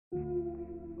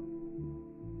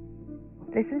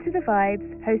Listen to the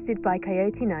Vibes, hosted by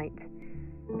Coyote Night.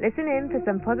 Listen in for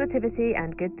some positivity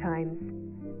and good times.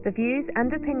 The views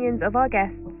and opinions of our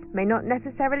guests may not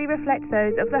necessarily reflect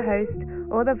those of the host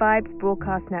or the Vibes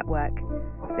Broadcast Network.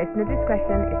 Listener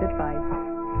discretion is advised.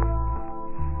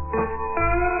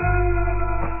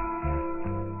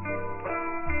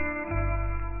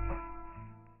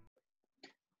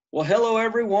 Well, hello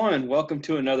everyone. Welcome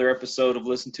to another episode of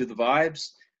Listen to the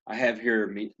Vibes. I have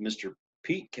here Mr.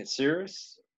 Pete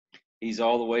Katsiris. He's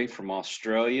all the way from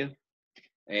Australia.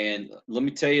 And let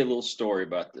me tell you a little story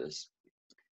about this.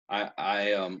 I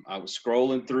was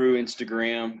scrolling through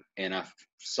Instagram and I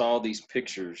saw these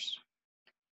pictures,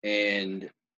 and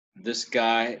this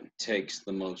guy takes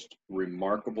the most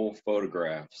remarkable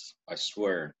photographs, I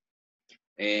swear.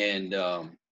 And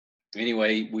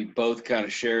anyway, we both kind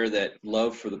of share that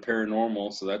love for the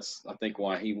paranormal, so that's, I think,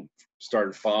 why he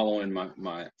started following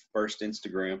my first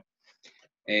Instagram.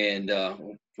 And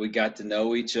we got to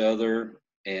know each other,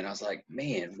 and I was like,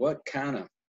 man, what kind of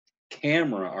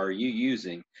camera are you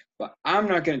using? But I'm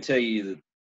not going to tell you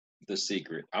the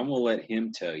secret. I'm going to let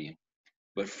him tell you.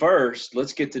 But first,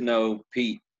 let's get to know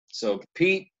Pete. So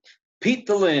Pete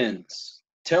the Lens,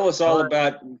 tell us all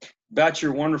about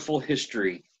your wonderful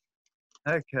history.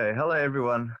 Okay, hello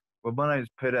everyone. Well, my name is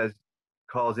Pete, as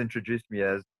Kyle's introduced me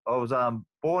as. I was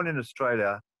born in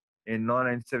Australia in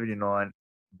 1979,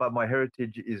 but my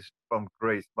heritage is from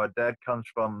Greece. My dad comes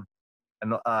from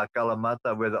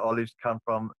Kalamata, where the olives come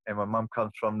from, and my mum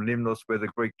comes from Limnos, where the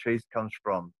Greek cheese comes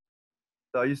from.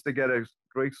 So I used to go to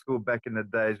Greek school back in the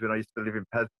days when I used to live in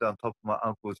Padstow on top of my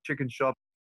uncle's chicken shop,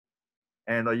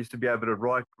 and I used to be able to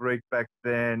write Greek back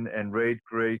then and read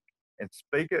Greek and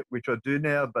speak it, which I do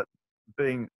now, but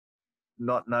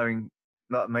not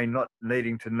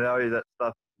needing to know that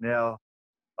stuff now,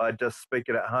 I just speak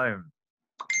it at home.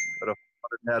 But I've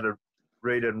forgotten how to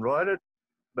read and write it,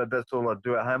 but that's all I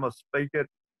do at home. I speak it,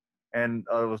 and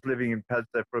I was living in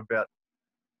Padstow for about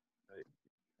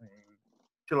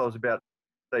till I was about,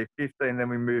 say, 15. Then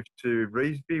we moved to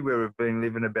Revesby, where we've been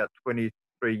living about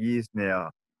 23 years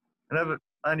now. And I've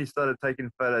only started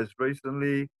taking photos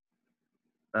recently.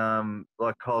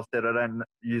 Like Kyle said, I don't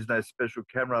use no special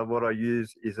camera. What I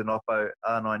use is an Oppo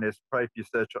R9S Pro. If you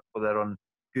search for that on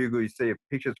Google, you see a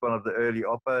picture. It's one of the early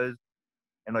Oppos.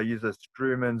 And I use a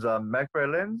Struman's macro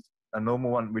lens, a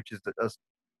normal one, which is just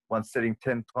one setting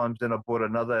 10 times. Then I bought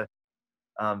another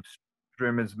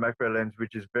Struman's macro lens,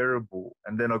 which is variable.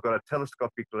 And then I've got a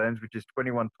telescopic lens, which is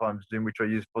 21 times zoom, which I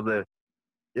use for the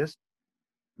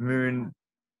moon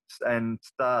and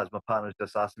stars. My partner's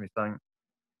just asked me something.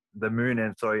 The moon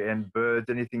and birds,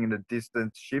 anything in the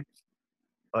distance, ships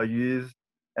I use.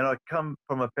 And I come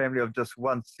from a family of just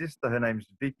one sister. Her name's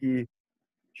Vicky.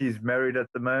 She's married at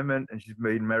the moment, and she's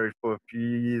been married for a few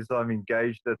years. I'm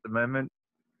engaged at the moment,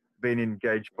 been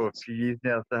engaged for a few years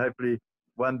now. So hopefully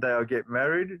one day I'll get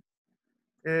married.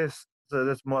 Yes, so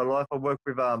that's my life. I work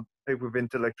with people with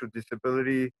intellectual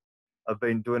disability. I've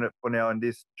been doing it for now in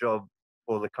this job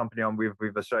for the company I'm with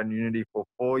Australian Unity, for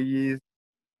 4 years.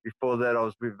 Before that, I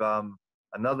was with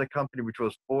another company, which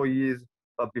was 4 years.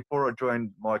 But before I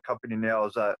joined my company now, I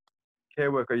was a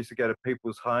care worker. I used to go to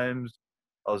people's homes.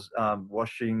 I was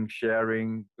washing,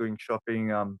 showering, doing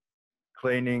shopping,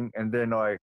 cleaning. And then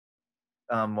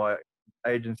my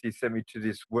agency sent me to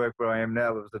this work where I am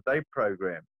now. It was a day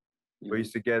program. We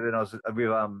used to go there, and I was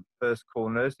with First Call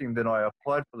Nursing. Then I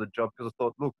applied for the job because I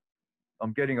thought, look,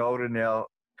 I'm getting older now.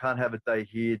 Can't have a day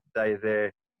here, day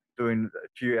there, doing a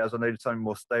few hours. I needed something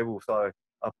more stable. So I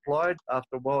applied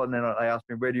after a while, and then they asked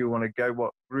me, where do you want to go?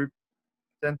 What group?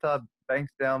 Centre,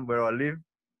 Bankstown, where I live,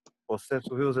 or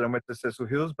Cecil Hills. And I went to Cecil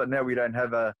Hills, but now we don't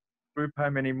have a group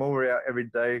home anymore. We're out every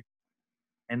day.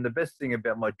 And the best thing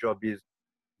about my job is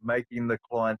making the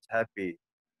clients happy.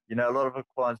 You know, a lot of the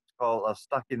clients, Kyle, are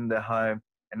stuck in their home,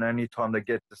 and the only time they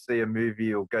get to see a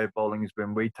movie or go bowling is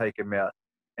when we take them out.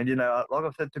 And, you know, like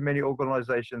I've said to many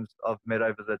organisations I've met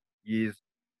over the years,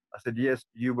 I said, yes,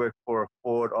 you work for a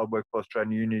Ford, I work for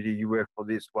Australian Unity, you work for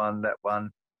this one, that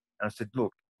one. And I said,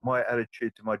 look, my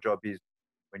attitude to my job is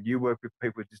when you work with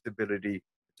people with disability,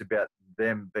 it's about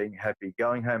them being happy,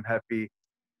 going home happy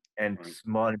and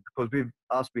smiling.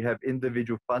 Because we have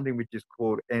individual funding, which is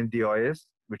called NDIS,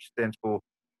 which stands for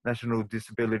National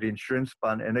Disability Insurance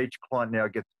Fund, and each client now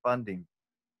gets funding.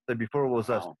 So before it was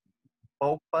a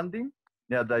bulk funding.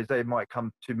 Nowadays, they might come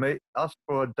to us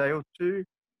for a day or two,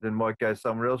 then might go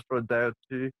somewhere else for a day or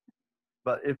two.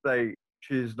 But if they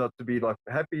choose not to be like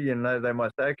happy, you know, they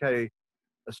might say, okay,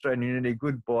 Australian Unity,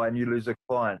 goodbye, and you lose a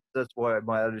client. That's why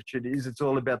my attitude is, it's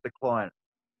all about the client.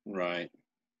 Right.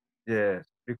 Yeah,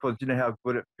 because you know how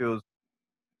good it feels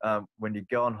when you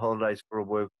go on holidays for a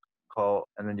work call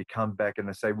and then you come back and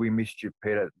they say, we missed you,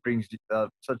 Peter. It brings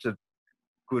such a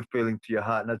good feeling to your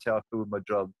heart. And that's how I feel with my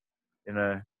job, you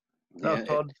know. And Yeah. I've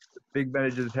told big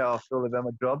managers how I feel about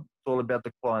my job. It's all about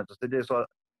the clients. I said, yes, I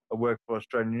work for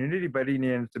Australian Unity, but in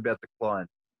the end, it's about the client.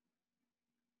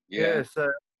 Yeah.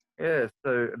 So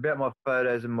about my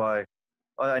photos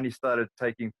I only started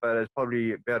taking photos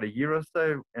probably about a year or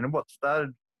so. And what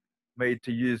started me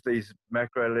to use these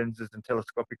macro lenses and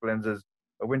telescopic lenses,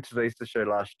 I went to the Easter show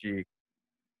last year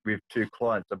with two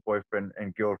clients, a boyfriend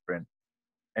and girlfriend.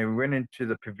 And we went into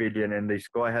the pavilion and this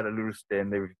guy had a little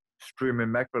stand there with Strooman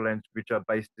macro lens, which are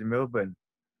based in Melbourne.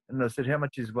 And I said, how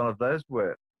much is one of those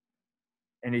worth?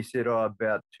 And he said, oh,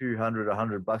 about 200,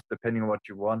 $100, depending on what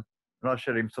you want. And I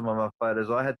showed him some of my photos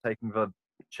I had taken with a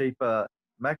cheaper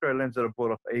macro lens that I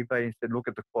bought off eBay and said, look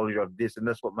at the quality of this. And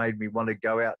that's what made me want to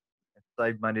go out and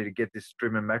save money to get this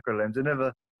Strooman macro lens. And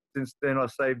ever since then, I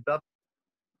saved up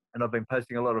and I've been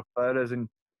posting a lot of photos. And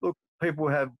look, people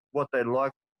have what they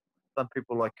like. Some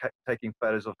people like taking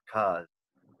photos of cars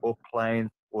or planes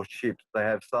or ships. They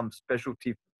have some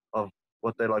specialty of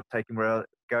what they like taking around.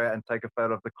 Go out and take a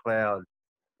photo of the clouds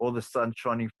or the sun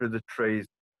shining through the trees,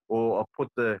 or I'll put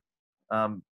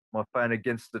my phone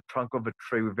against the trunk of a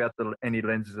tree without any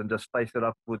lenses and just face it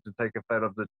upwards and take a photo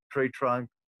of the tree trunk,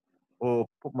 or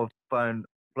put my phone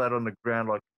flat on the ground,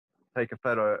 like take a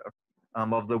photo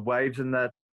of the waves and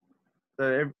that.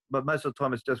 So, but most of the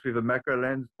time it's just with a macro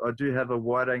lens. I do have a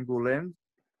wide angle lens.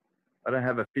 I don't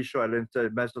have a fisheye lens, so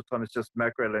most of the time it's just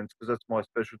macro lens because that's my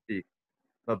specialty.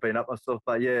 I've been up myself,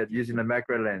 but yeah, using the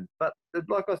macro lens. But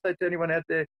like I say to anyone out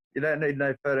there, you don't need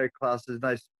no photo classes,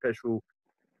 no special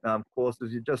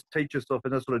courses. You just teach yourself,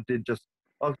 and that's what I did.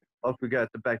 I could go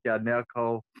at the backyard now,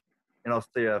 Cole, and I'll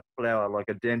see a flower, like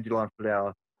a dandelion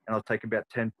flower, and I'll take about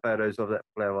 10 photos of that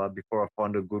flower before I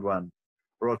find a good one.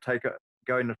 Or I'll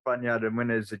go in the front yard, and when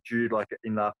there's a dew, like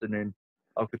in the afternoon,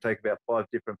 I could take about 5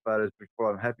 different photos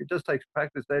before I'm happy. It just takes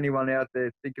practice. Anyone out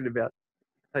there thinking about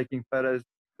taking photos,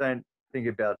 don't think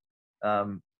about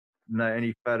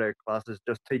any photo classes.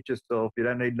 Just teach yourself. You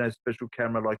don't need no special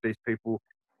camera like these people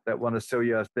that want to sell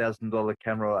you $1,000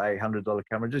 camera or $800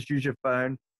 camera. Just use your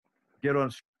phone. Get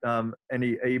on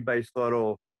any eBay site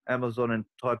or Amazon and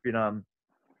type in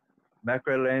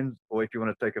macro lens, or if you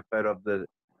want to take a photo of the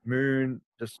moon,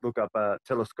 just look up a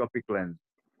telescopic lens.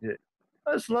 Yeah,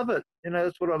 I just love it. You know,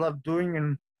 that's what I love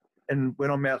doing. And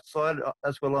when I'm outside,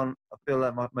 that's when I feel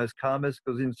like my most calmest,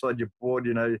 because inside you're bored,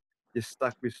 you know, you're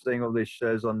stuck with seeing all these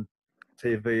shows on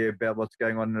TV about what's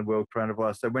going on in the world,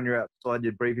 coronavirus. So when you're outside,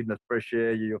 you're breathing the fresh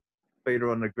air, your feet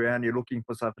are on the ground, you're looking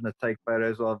for something to take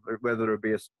photos of, whether it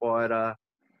be a spider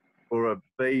or a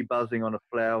bee buzzing on a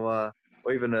flower,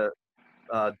 or even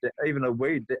a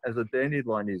weed as a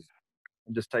dandelion is,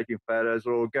 and just taking photos,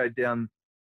 or go down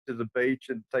to the beach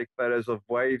and take photos of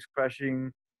waves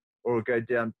crashing, or go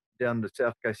down the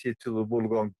south coast here to the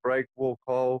Wollongong breakwalk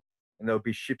hole, and there'll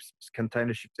be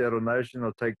container ships out on the ocean.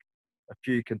 I'll take a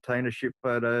few container ship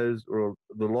photos or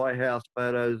the lighthouse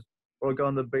photos, or I'll go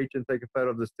on the beach and take a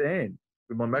photo of the sand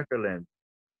with my macro lens.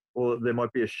 Or there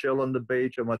might be a shell on the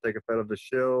beach, I might take a photo of the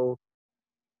shell,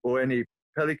 or any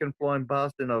pelican flying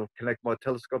past, and I'll connect my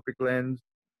telescopic lens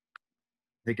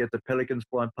to get the pelicans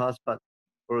flying past,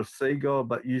 or a seagull,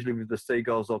 but usually with the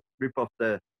seagulls, I'll rip off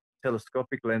the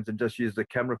telescopic lens and just use the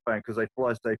camera phone because they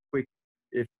fly so quick.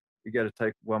 If you go to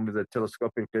take one with a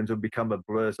telescopic lens, it'll become a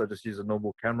blur, so I just use a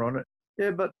normal camera on it.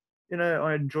 Yeah, but, you know,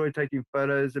 I enjoy taking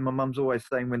photos, and my mum's always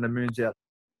saying when the moon's out,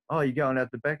 oh, you're going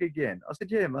out the back again? I said,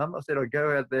 yeah, Mum. I said, I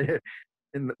go out there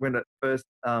when it first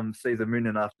sees the moon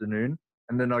in the afternoon,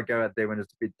 and then I go out there when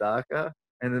it's a bit darker,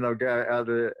 and then I'll go out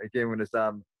there again when it's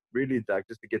really dark,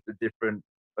 just to get the different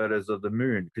photos of the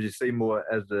moon, because you see more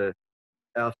as the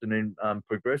afternoon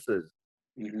progresses.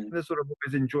 Mm-hmm. That's what I've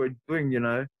always enjoyed doing, you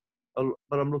know.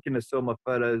 But I'm looking to sell my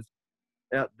photos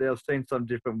out there. I've seen some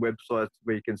different websites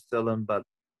where you can sell them, but,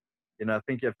 you know, I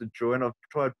think you have to join. I've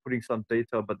tried putting some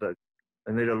detail, but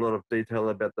I need a lot of detail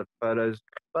about the photos.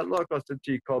 But like I said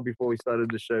to you, Cole, before we started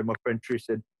the show, my friend Trish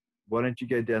said, why don't you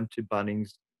go down to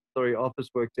Bunnings? Sorry, Office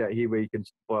Works out here where you can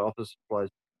buy office supplies.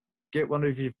 Get one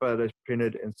of your photos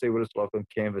printed and see what it's like on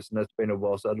canvas. And that's been a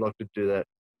while, so I'd like to do that.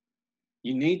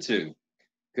 You need to,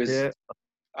 because,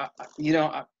 yeah. you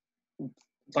know,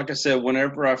 like I said,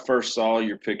 whenever I first saw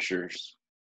your pictures,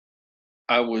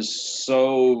 I was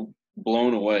so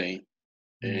blown away.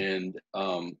 And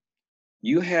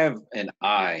you have an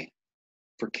eye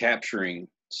for capturing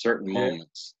certain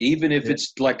moments, even if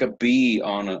it's like a bee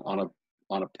on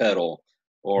a petal,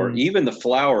 or even the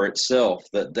flower itself,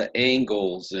 the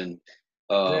angles and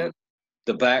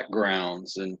the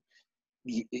backgrounds, and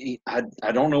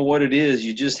I don't know what it is.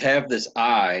 You just have this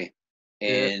eye,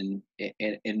 Yeah.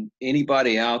 and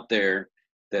anybody out there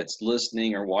that's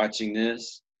listening or watching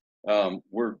this,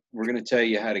 we're going to tell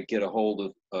you how to get a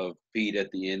hold of Pete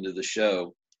at the end of the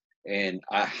show, and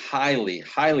I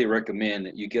highly recommend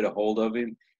that you get a hold of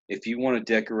him if you want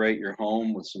to decorate your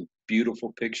home with some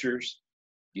beautiful pictures.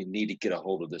 You need to get a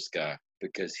hold of this guy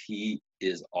because he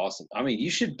is awesome. I mean, you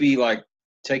should be like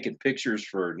taking pictures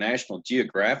for National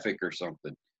Geographic or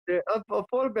something. Yeah, I've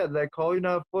thought about that, Cole.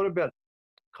 I've thought about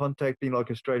contacting like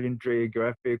Australian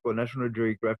Geographic or National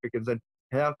Geographic and saying,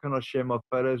 how can I share my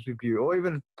photos with you? Or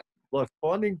even like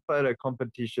finding photo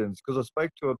competitions. Because I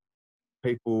spoke to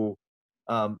people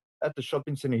at the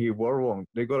shopping centre here, Warrawong.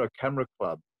 They got a camera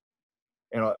club.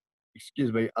 And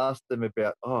asked them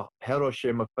about, how do I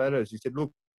share my photos? He said,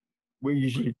 look, we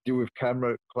usually deal with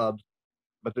camera clubs,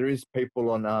 but there is people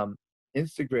on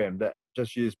Instagram that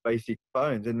just use basic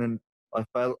phones. And then I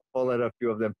followed a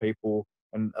few of them people,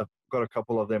 and I've got a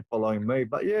couple of them following me.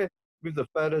 But yeah, with the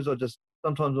photos,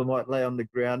 sometimes I might lay on the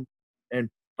ground and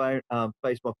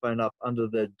face my phone up under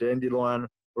the dandelion,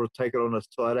 or take it on a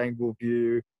side angle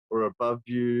view or above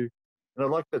view. And I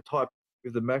like the type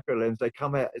with the macro lens. They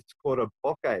come out. It's called a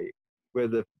bokeh, where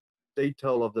the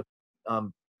detail of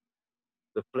um,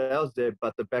 the flowers there,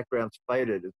 but the background's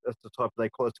faded. That's the type they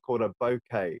call. It's called a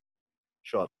bokeh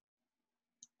shot.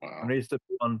 Wow. And I used to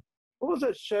be on. What was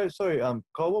that show? Sorry,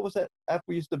 Cole. What was that app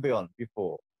we used to be on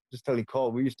before? Just telling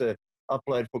Cole, we used to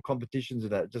upload for competitions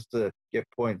and that just to get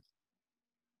points.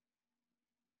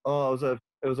 Oh,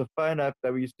 it was a phone app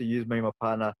that we used to use, me and my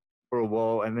partner, for a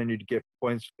while, and then you'd get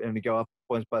points and you go up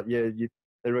points. But yeah,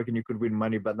 they reckon you could win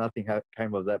money, but nothing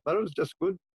came of that. But it was just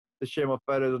good to share my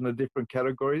photos in the different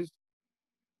categories.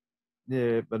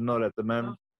 Yeah, but not at the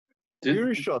moment. Did,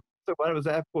 Guru Shots. So one was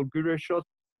an app called Guru Shots,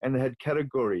 and they had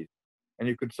categories, and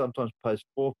you could sometimes post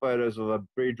 4 photos of a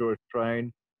bridge or a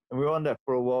train. And we were on that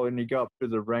for a while, and you go up through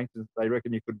the ranks, and they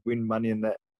reckon you could win money in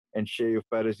that and share your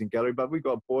photos in gallery. But we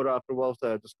got bored after a while,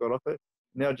 so I just got off it.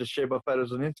 Now I just share my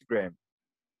photos on Instagram.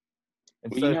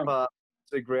 And well, you so know, far,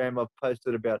 Instagram, I've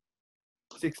posted about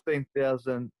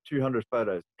 16,200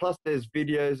 photos. Plus, there's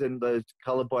videos and those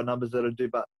color by numbers that I do,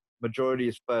 but majority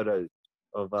is photos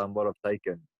of what I've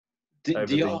taken do, over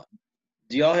do the. y'all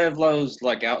do y'all have those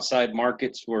like outside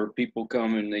markets where people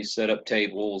come and they set up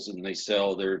tables and they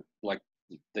sell their like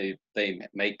they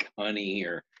make honey,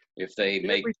 or if they Yeah,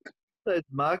 make we those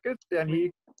markets down here,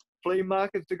 flea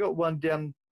markets. They got one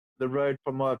down the road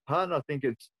from my partner. I think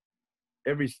it's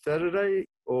every Saturday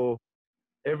or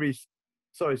every,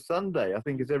 sorry, Sunday. I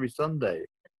think it's every Sunday.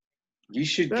 you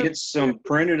should That, get some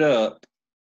printed up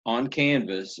on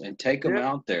canvas and take them yeah,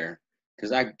 out there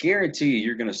because I guarantee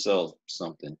you're going to sell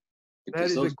something that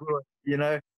because is a those. good.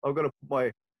 I've got to put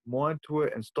my mind to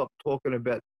it and stop talking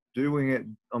about doing it.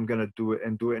 I'm going to do it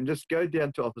and just go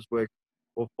down to office work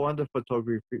or find a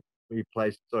photography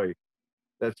place. Sorry,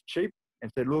 that's cheap,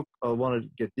 and say, look, I want to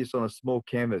get this on a small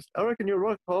canvas. I reckon you're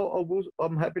right, Cole.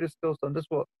 I'm happy to sell some. That's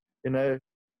what, you know,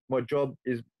 my job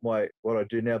is what I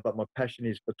do now, but my passion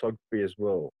is photography as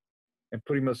well. And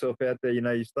putting myself out there,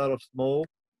 you start off small,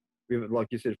 with, like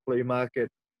you said, flea market,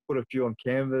 put a few on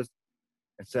canvas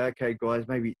and say, okay, guys,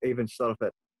 maybe even start off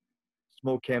at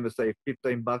small canvas, say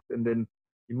 $15, and then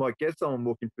you might get someone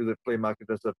walking through the flea market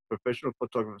that's a professional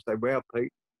photographer and say, wow,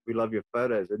 Pete, we love your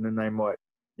photos. And then they might,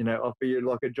 offer you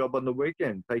like a job on the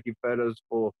weekend, taking photos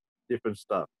for different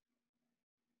stuff.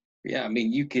 Yeah, I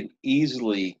mean, you could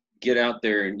easily get out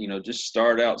there and just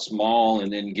start out small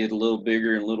and then get a little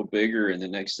bigger and a little bigger, and the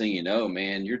next thing you know,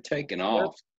 man, you're taking Yeah.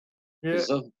 off Yeah.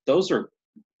 because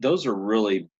those are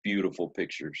really beautiful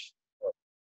pictures.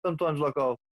 Sometimes like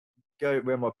I'll go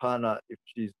where my partner, if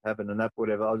she's having a nap or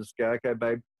whatever, I'll just go, okay,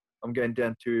 babe, I'm going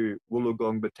down to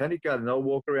Wollongong Botanic Garden. I'll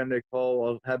walk around there, Cole.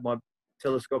 I'll have my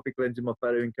telescopic lens in my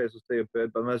photo in case I see a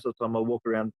bird, but most of the time I'll walk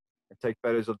around and take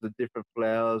photos of the different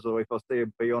flowers, or if I see a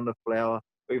bee on the flower,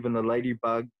 or even a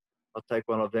ladybug, I'll take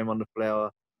one of them on the flower,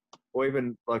 or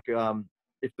even like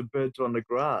if the birds are on the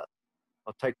grass,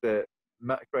 I'll take the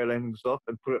macro lens off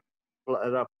and put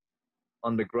it up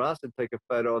on the grass and take a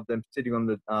photo of them sitting on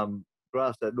the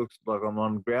grass that looks like I'm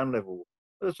on ground level.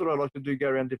 That's what I like to do, go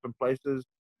around different places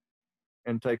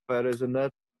and take photos and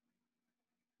that.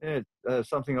 Yeah,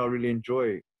 something I really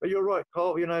enjoy. But you're right,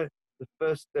 Cole, the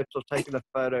first steps of taking a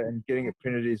photo and getting it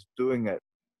printed is doing it.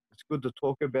 It's good to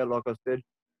talk about, like I said,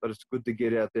 but it's good to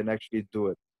get out there and actually do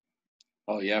it.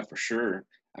 Oh yeah, for sure.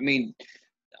 I mean,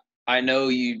 I know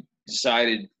you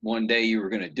decided one day you were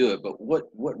going to do it, but what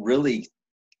really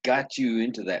got you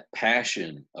into that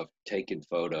passion of taking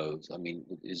photos? I mean,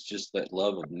 is just that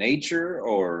love of nature,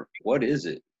 or what is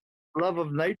it? love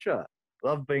of nature.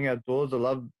 Love being outdoors. I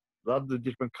love the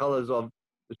different colors of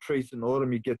the trees in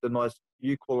autumn. You get the nice,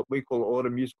 we call it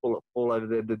autumn, you call it fall over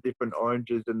there, the different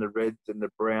oranges and the reds and the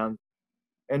browns.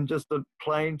 And just the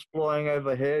planes flying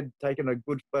overhead, taking a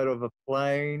good photo of a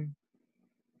plane.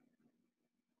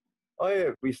 Oh yeah,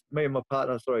 me and my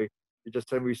partner, sorry, you just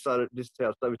said we started this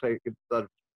house, so we started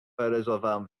photos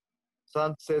of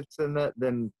sunsets and that.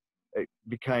 Then it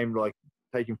became like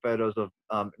taking photos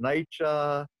of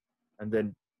nature, and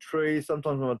then trees.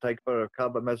 Sometimes when I take a photo of a car,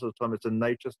 but most of the time it's in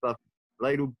nature stuff.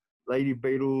 Lady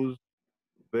beetles,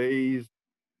 bees,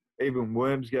 even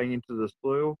worms going into the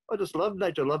soil. I just love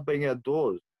nature. I love being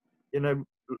outdoors. You know,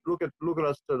 look at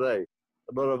us today.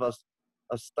 A lot of us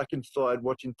are stuck inside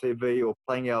watching TV or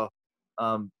playing our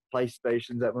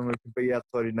PlayStations. That when we can be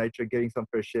outside in nature, getting some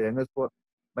fresh air, and that's what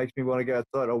makes me want to go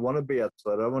outside. I want to be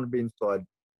outside. I want to be inside.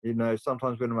 You know,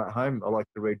 sometimes when I'm at home, I like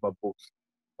to read my books.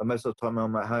 But most of the time,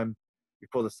 I'm at home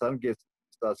before the sun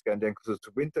starts going down because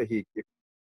it's winter here.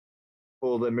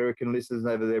 For the American listeners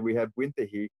over there, we have winter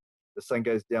here. The sun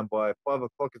goes down by 5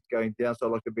 o'clock. It's going down, so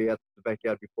I like to be out the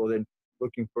backyard before then,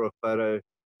 looking for a photo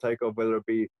take of whether it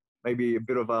be maybe a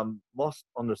bit of moss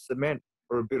on the cement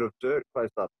or a bit of dirt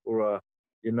close up, or a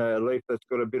a leaf that's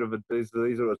got a bit of a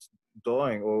disease or it's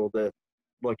dying, or the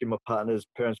like in my partner's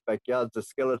parents' backyards, the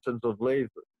skeletons of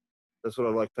leaves. That's what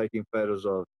I like taking photos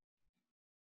of.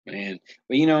 Man,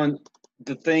 but you know, and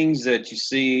the things that you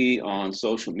see on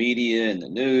social media and the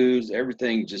news,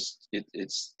 everything just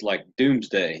it's like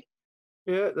doomsday.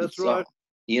 Yeah, that's It's right. all,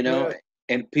 you know, Yeah.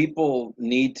 and people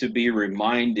need to be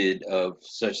reminded of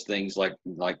such things like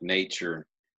nature,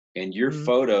 and your Mm,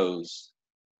 photos,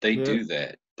 they yeah. do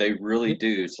that. They really Yeah.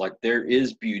 do. It's like there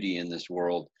is beauty in this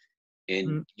world, and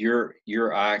Mm,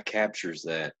 your eye captures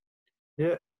that.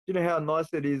 yeah. You know how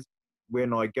nice it is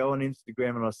when I go on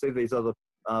Instagram and I see these other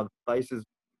faces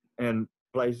and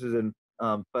places and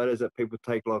photos that people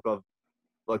take,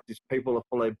 like these people that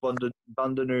follow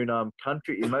Bundanoon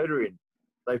country in motoring.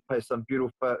 They post some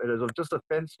beautiful photos of just a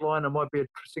fence line. It might be a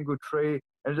single tree,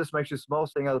 and it just makes you smile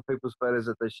seeing other people's photos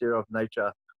that they share of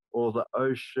nature, or the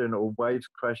ocean, or waves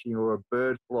crashing, or a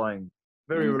bird flying.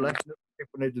 Very Hmm. relaxing.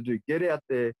 People need to do get out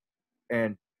there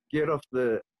and get off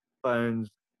the phones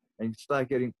and start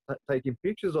taking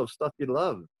pictures of stuff you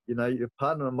love. You know, your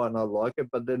partner might not like it,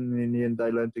 but then in the end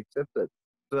they learn to accept it.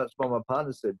 So that's why my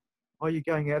partner said, "Oh, you're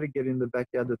going out to get in the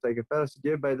backyard to take a photo?" I said,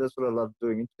 "Yeah, babe, that's what I love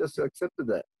doing." And she just accepted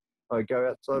that. I go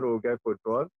outside or go for a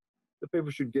drive. The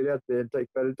people should get out there and take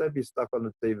photos. Don't be stuck on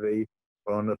the TV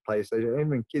or on the PlayStation.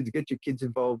 Even kids, get your kids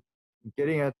involved in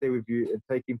getting out there with you and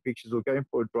taking pictures or going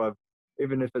for a drive,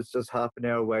 even if it's just half an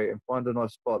hour away, and find a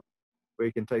nice spot where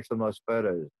you can take some nice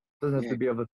photos. Doesn't have Yeah, to be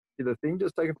of a particular thing.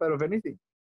 Just take a photo of anything.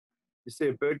 You see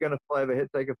a bird going to fly overhead,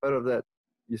 take a photo of that.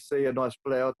 You see a nice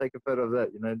flower, take a photo of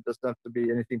that. You know, it doesn't have to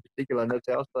be anything particular. And that's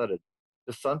how I started.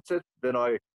 The sunset, then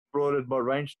I broadened my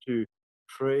range to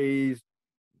trees,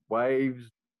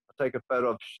 waves. I take a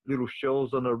photo of little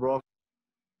shells on a rock,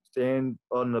 sand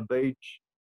on the beach,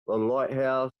 a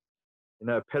lighthouse,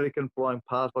 a pelican flying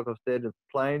past, like I've said,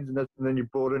 planes, and then you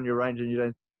broaden your range and you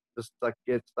don't just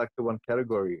get stuck to one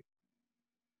category.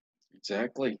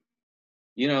 exactly.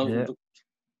 You know, Yeah,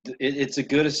 it's a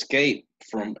good escape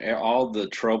from all the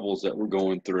troubles that we're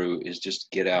going through is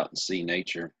just get out and see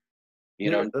nature.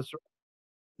 You yeah, know, that's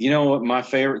you know what my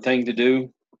favorite thing to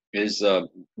do is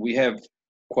we have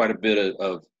quite a bit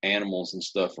of animals and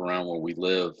stuff around where we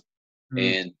live, right.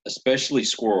 and especially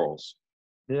squirrels.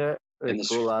 Yeah, very And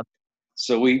cool.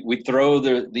 so we throw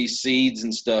these seeds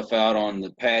and stuff out on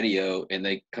the patio, and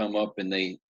they come up and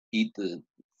they eat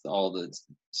all the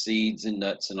seeds and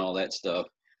nuts and all that stuff,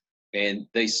 and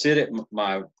they sit at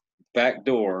my back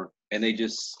door and they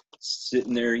just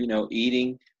sitting there,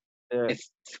 eating. Yeah, If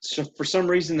so, for some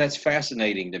reason that's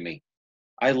fascinating to me.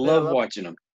 I yeah, love watching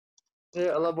them.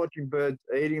 I love watching birds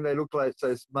eating. They look like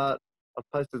so smart. I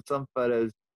posted some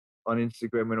photos on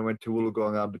Instagram when I went to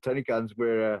Wollongong Botanic Gardens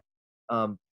where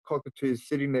cockatoo is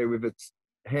sitting there with its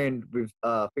hand with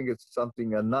I think it's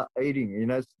something a nut eating. You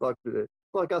know, it's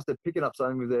like us. They're picking up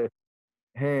something with their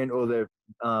hand or their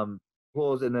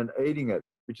claws and then eating it,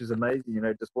 which is amazing. You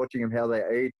know, just watching them how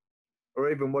they eat, or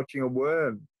even watching a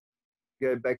worm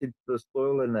go back into the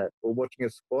soil and that, or watching a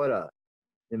spider,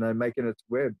 making its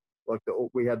web. Like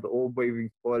we had the orb weaving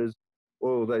spiders,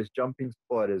 or those jumping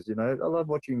spiders. You know, I love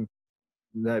watching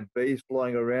bees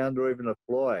flying around, or even a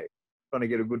fly. Trying to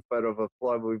get a good photo of a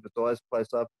fly with its eyes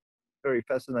placed up. Very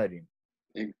fascinating.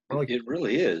 It, Like, it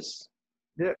really is.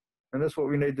 yeah, and that's what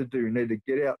we need to do. We need to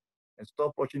get out and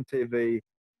stop watching TV,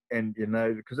 and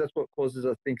because that's what causes,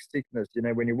 I think, sickness. You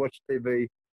know, when you watch TV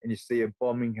and you see a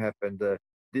bombing happen,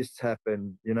 this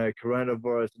happened,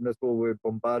 coronavirus, and that's all we're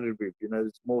bombarded with.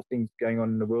 There's more things going on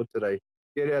in the world today.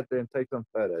 Get out there and take some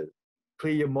photos.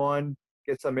 Clear your mind,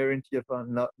 get some air into your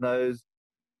nose,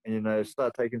 and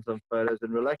start taking some photos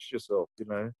and relax yourself.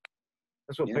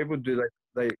 That's what Yeah. people do.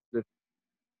 They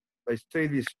see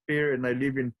this fear and they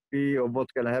live in fear of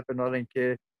what's going to happen. I don't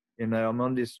care. I'm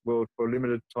on this world for a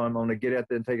limited time. I'm going to get out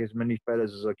there and take as many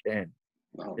photos as I can.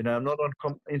 Wow. I'm not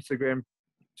on Instagram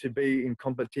to be in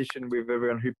competition with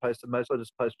everyone who posts the most. I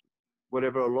just post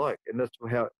whatever I like. And that's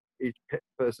how each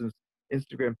person's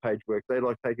Instagram page works. They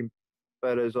like taking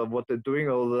photos of what they're doing,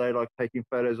 or they like taking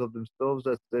photos of themselves.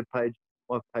 That's their page.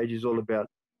 My page is all about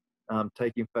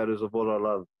taking photos of what I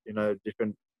love,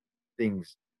 different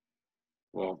things.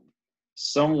 Well,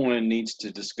 someone needs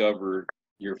to discover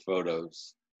your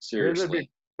photos. Seriously.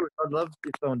 Yeah, I'd love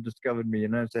if someone discovered me,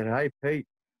 and said, "Hey, Pete,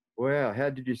 wow,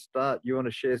 how did you start? You want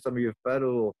to share some of your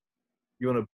photos, or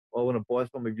I want to buy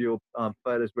some of your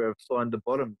photos where I've signed the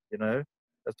bottom."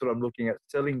 That's what I'm looking at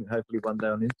selling. Hopefully one day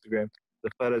on Instagram,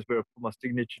 the photos where I put my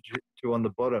signature to on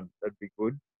the bottom. That'd be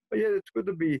good. But yeah, it's good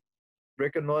to be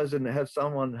recognized and have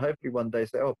someone hopefully one day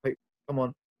say, "Oh, Pete, come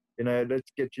on,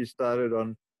 let's get you started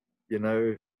on,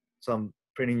 some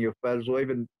printing your photos," or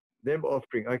even them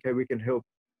offering, "Okay, we can help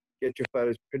get your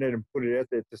photos printed and put it out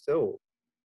there to sell."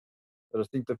 But I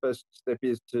think the first step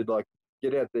is to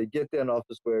get out there, get down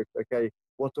office work. Okay,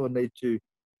 what do I need to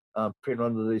print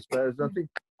onto these photos? And I think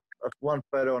one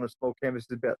photo on a small canvas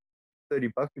is about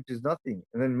 $30, which is nothing.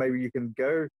 And then maybe you can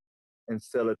go and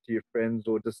sell it to your friends,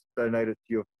 or just donate it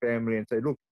to your family and say,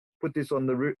 "Look, put this on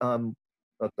the roof,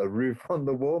 not the roof, on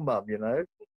the wall, mum, and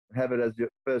have it as your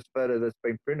first photo that's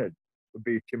been printed. Would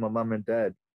be to my mum and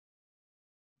dad,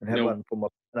 and have one for my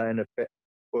partner and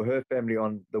for her family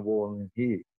on the wall in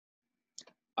here."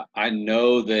 I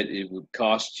know that it would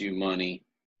cost you money,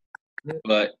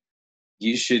 but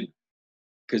you should,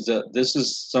 because this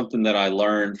is something that I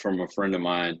learned from a friend of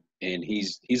mine, and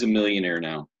he's a millionaire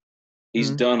now. He's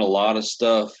done a lot of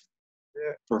stuff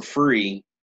for free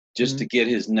just to get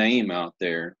his name out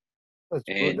there. That's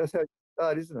good. That's how you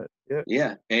start, isn't it? Yeah.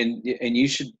 Yeah, and you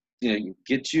should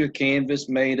get you a canvas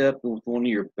made up with one of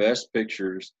your best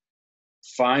pictures.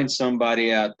 Find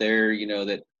somebody out there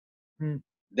that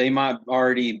they might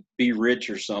already be rich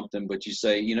or something, but you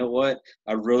say, "You know what?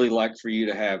 I'd really like for you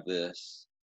to have this."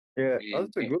 Yeah, And,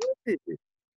 that's a good idea.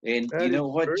 and That you is know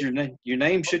what? true. Your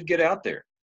name should get out there.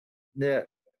 Yeah,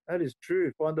 that is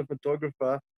true. Find a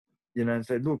photographer, and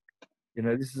say, "Look,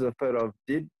 this is a photo I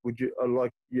did. I'd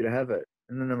like you to have it."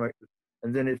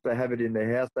 And then if they have it in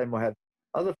their house, they might have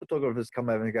other photographers come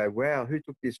over and go, "Wow, who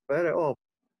took this photo?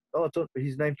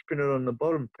 His name's printed on the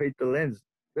bottom, Pete the Lens.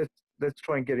 Let's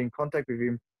try and get in contact with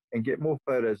him and get more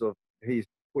photos of he's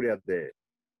put out there."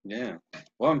 Yeah.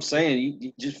 Well, I'm saying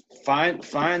you just find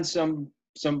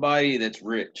somebody that's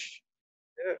rich,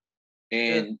 Yeah,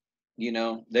 yeah,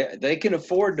 and they can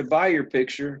afford to buy your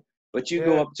picture, but you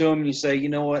go yeah, up to them and you say, "You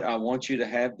know what? I want you to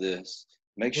have this.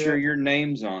 Make sure yeah, your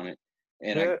name's on it."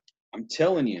 And yeah, I'm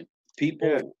telling you,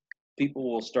 yeah,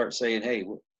 people will start saying, "Hey,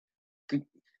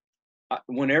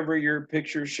 whenever your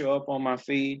pictures show up on my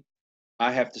feed,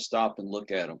 I have to stop and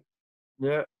look at them."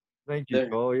 yeah. Thank you,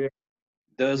 Paul. Yeah,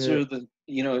 Those yeah,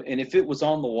 are and if it was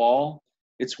on the wall,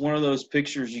 it's one of those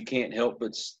pictures you can't help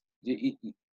but.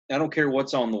 I don't care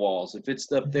what's on the walls. If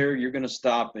it's up there, you're going to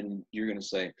stop and you're going to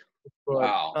say, right.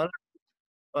 "Wow."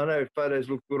 I know photos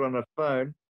look good on a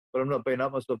phone, but I'm not being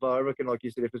up myself. I reckon, like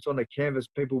you said, if it's on a canvas,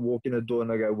 people walk in the door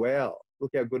and they go, "Wow,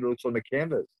 look how good it looks on the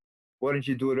canvas. Why didn't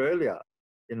you do it earlier?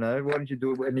 Why didn't you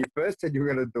do it when you first said you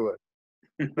were going to do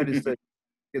it?" But you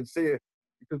can see it,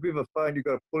 because with a phone, you've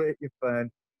got to pull out your phone,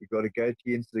 you've got to go to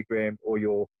your Instagram or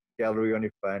your gallery on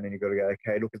your phone, and you've got to go,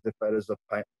 "Okay, look at the photos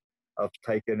I've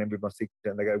taken and with my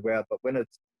signature," and they go, "Wow." But when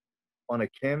it's on a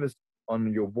canvas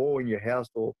on your wall in your house,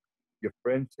 or your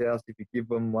friend's house, if you give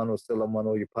them one or sell them one,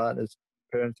 or your partner's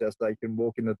parents' house, they can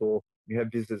walk in the door, you have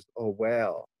visitors, "Oh,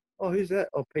 wow. Oh, who's that?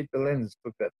 Oh, Pete the Lens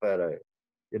took that photo,"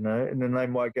 and then they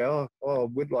might go, "Oh,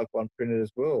 we'd like one printed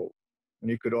as well." And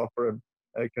you could offer them,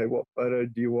 "Okay, what photo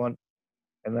do you want?"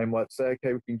 And they might say,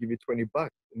 "Okay, we can give you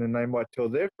 $20." And then they might tell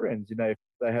their friends, if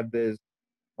they have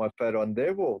my photo on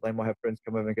their wall, they might have friends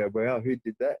come over and go, "Wow, who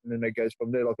did that?" And then it goes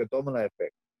from there like a domino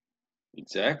effect.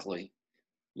 Exactly.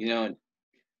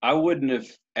 I wouldn't have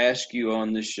asked you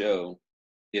on this show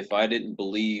if I didn't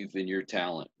believe in your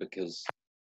talent, because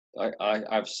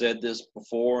I've said this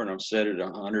before and I've said it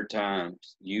 100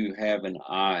 times. You have an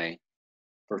eye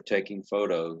for taking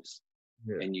photos,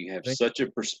 Yeah. and you have such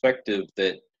a perspective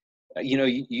that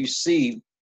you see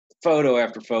photo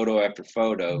after photo after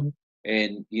photo, Mm-hmm.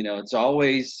 and it's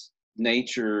always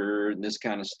nature and this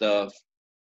kind of stuff,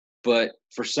 but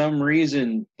for some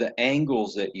reason, the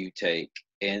angles that you take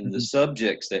and the Mhm.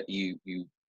 subjects that you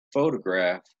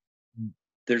photograph, Mm.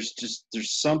 there's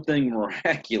something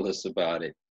miraculous about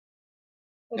it.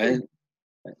 I think,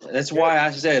 And that's yeah, why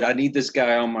I said I need this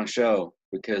guy on my show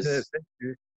yeah, because thank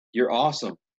you, you're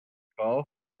awesome. Carl.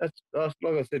 That's like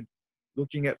I said,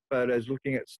 looking at photos,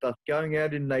 looking at stuff, going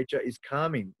out in nature is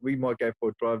calming. We might go for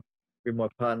a drive with my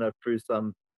partner through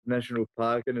some national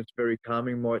park, and it's very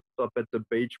calming. Might stop at the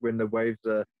beach when the waves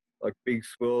are like big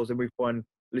swirls, and we find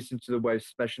listen to the waves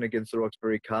smashing against the rocks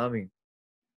very calming.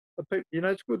 You know,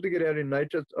 it's good to get out in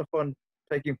nature. I find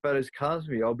taking photos calms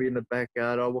me. I'll be in the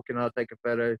backyard. I'll walk in. I'll take a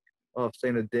photo. Oh, I've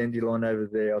seen a dandelion over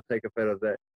there. I'll take a photo of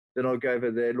that. Then I'll go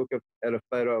over there, look at a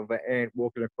photo of an ant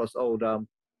walking across old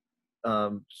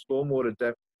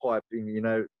stormwater piping. You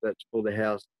know, that's for the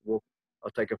house. I'll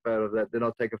take a photo of that. Then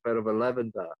I'll take a photo of a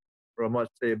lavender, or I might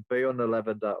see a bee on the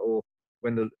lavender, or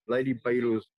when the lady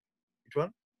beetles. Which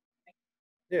one?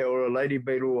 Yeah, or a lady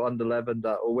beetle on the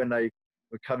lavender, or when they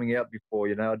were coming out before,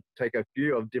 you know, I'd take a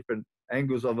few of different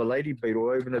angles of a lady beetle,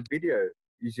 or even a video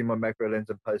using my macro lens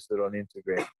and post it on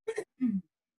Instagram.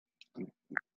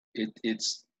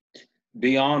 It's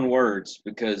beyond words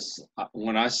because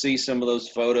when I see some of those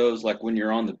photos, like when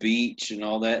you're on the beach and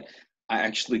all that, I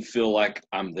actually feel like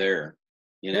I'm there,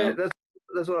 you Yeah, know?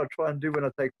 that's what I try and do when I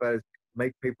take photos,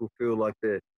 make people feel like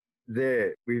they're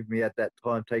there with me at that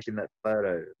time taking that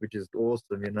photo, which is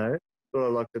awesome, you know. So I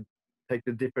like to take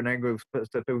the different angles so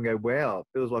people go, wow, it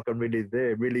feels like I'm really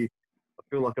there. Really, I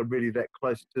feel like I'm really that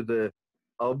close to the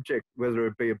object, whether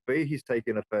it be a bee he's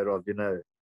taking a photo of, you know.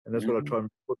 And that's what I Hmm. try and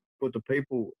put the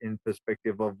people in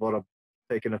perspective of what I'm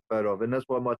taking a photo of. And that's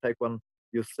why I might take one,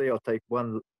 you'll see I'll take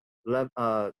one,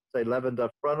 say lavender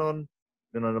front on,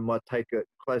 then I might take a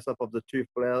close up of the two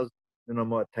flowers. Then I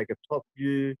might take a top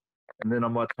view, and then I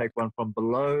might take one from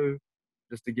below,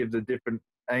 just to give the different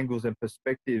angles and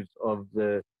perspectives of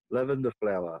the lavender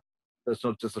flower. So it's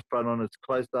not just the front on; it's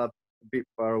close up, a bit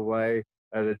far away,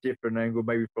 at a different angle,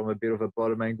 maybe from a bit of a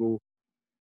bottom angle.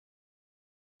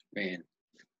 Man.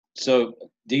 So,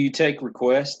 do you take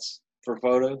requests for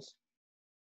photos?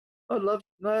 I'd love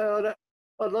no, I don't.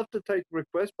 I'd love to take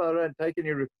requests, but I don't take any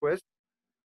requests.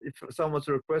 If someone's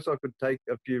a request, I could take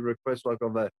a few requests, like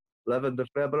of a lavender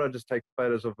flower, but I just take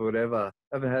photos of whatever.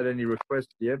 Haven't had any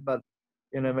requests yet, but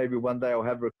you know, maybe one day I'll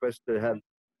have requests to have.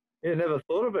 Yeah, never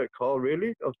thought of it, Kyle,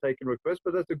 really, of taking requests,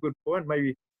 but that's a good point.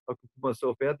 Maybe I could put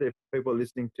myself out there for people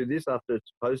listening to this after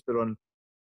it's posted on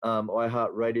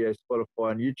iHeartRadio,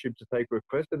 Spotify, and YouTube to take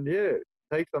requests. And yeah,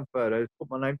 take some photos,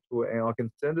 put my name to it, and I can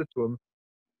send it to them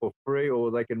for free, or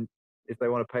they can, if they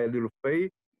want to pay a little fee,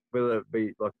 whether it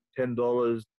be like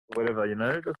 $10, whatever, you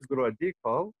know. That's a good idea,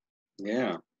 Kyle.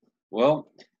 Yeah.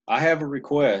 Well, I have a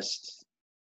request.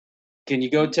 Can you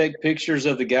go take pictures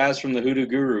of the guys from the Hoodoo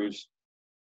Gurus?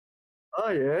 Oh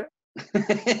yeah.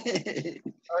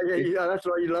 Oh yeah, yeah, that's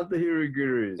right. You love the hero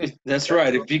gurus. That's That's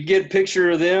right. If you get a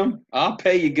picture of them, I'll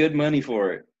pay you good money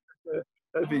for it. right.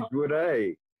 That'd be good,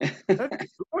 eh? That'd be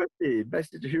good. Eh?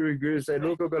 Message the hero guru, say,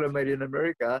 look, I've got a mate in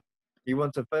America. He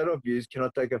wants a photo of you. Can I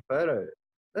take a photo?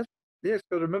 That's yes,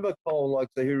 because remember Cole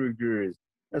likes the hero gurus.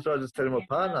 That's why I just tell him a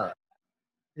partner.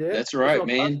 Yeah, That's that's right, what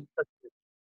man.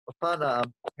 my partner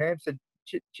Pam said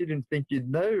she didn't think you'd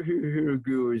know who hero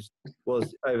gurus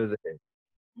was over there.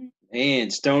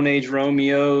 And Stone Age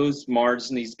Romeos,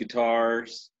 Martin's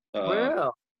guitars.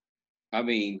 Wow, I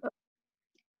mean,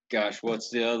 gosh, what's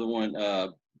the other one?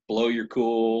 Blow Your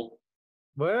Cool.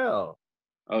 wow.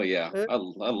 Oh yeah, Yeah, I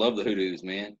love the Hoodoos,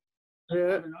 man.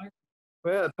 yeah.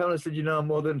 Well, Pamela said you know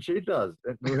more than she does,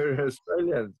 and we're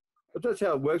Australians. But that's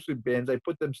how it works with bands. They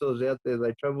put themselves out there,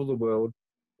 they travel the world,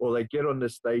 or they get on the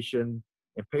station,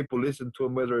 and people listen to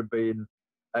them, whether it be in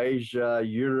Asia,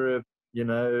 Europe, you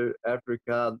know,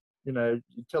 Africa. You know,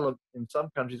 you tell them in some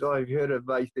countries, oh, have you heard of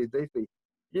AC/DC?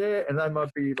 Yeah, and they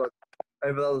might be like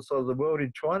over the other side of the world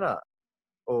in China,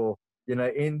 or you know,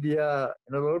 India,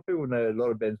 and a lot of people know a lot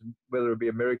of bands, whether it be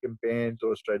American bands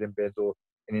or Australian bands or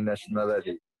any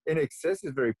nationality. In Excess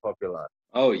is very popular.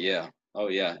 Oh yeah, oh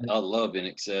yeah. I love In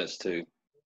Excess too.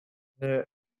 Yeah,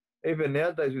 even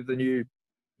nowadays with the new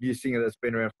singer that's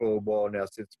been around for a while now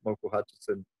since Michael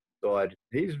Hutchison died,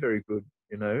 he's very good.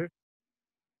 You know.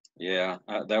 Yeah,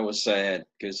 that was sad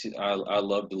because I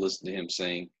love to listen to him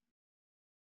sing.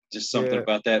 Just something Yeah,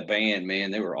 about that band, man.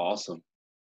 They were awesome.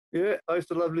 yeah. I used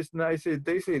to love listening to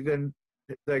AC/DC. Then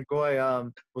that guy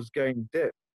was going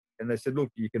deaf, and they said, look,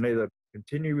 you can either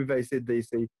continue with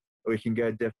AC/DC or you can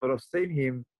go deaf. But I've seen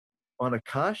him on a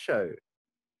car show.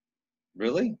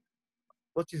 Really?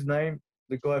 What's his name?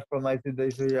 the guy from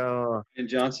ACDC. And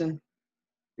Johnson?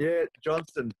 Yeah,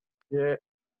 Johnson. Yeah,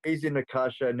 he's in the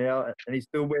car show now, and he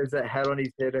still wears that hat on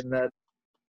his head and that.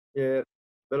 Yeah,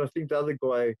 but I think the other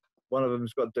guy, one of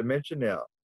them's got dementia now.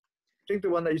 I think the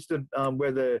one that used to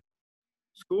wear the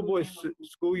school No,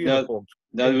 uniforms.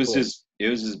 no, it was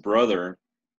his brother.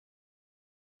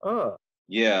 Oh,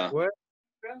 Yeah. where?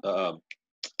 Uh,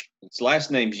 his last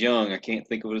name's Young. I can't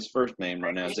think of what his first name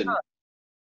right now is.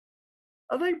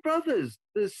 Are they brothers?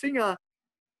 The singer,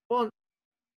 well,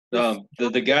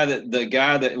 The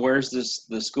guy that wears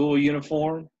the school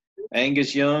uniform,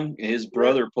 Angus Young, his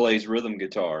brother plays rhythm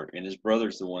guitar, and his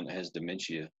brother's the one that has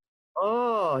dementia.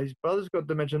 Oh, his brother's got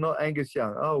dementia, not Angus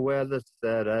Young. Oh, wow, that's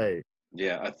sad, eh?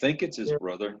 Yeah, I think it's his Yeah.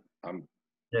 brother. I'm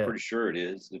Yeah. pretty sure it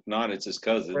is. If not, it's his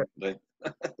cousin. They're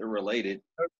related.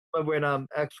 But when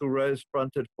Axl Rose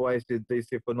fronted for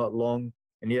AC/DC for not long,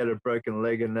 and he had a broken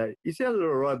leg, and that he sounded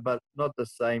all right, but not the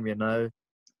same, you know.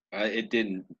 It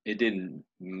didn't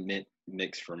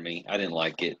mix for me. I didn't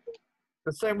like it.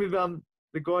 The same with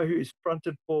the guy who is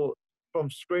fronted for from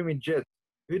Screaming Jets.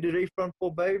 Who did he front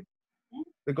for, babe?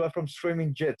 The guy from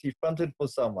Screaming Jets. He fronted for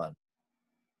someone.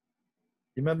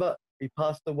 You remember? He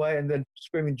passed away, and then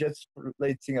Screaming Jets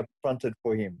lead singer fronted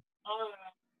for him. I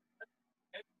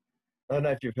don't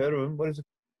know if you've heard of him. What is it?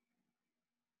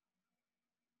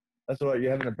 That's all right.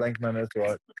 You're having a blank moment. That's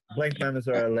all right. Blank moments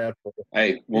are allowed for.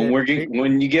 Hey,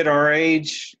 when you get our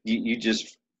age, you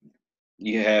just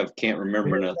can't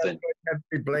remember nothing.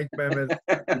 Blank moments.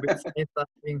 You'll be saying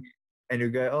something, and you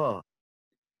go, "Oh,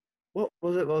 what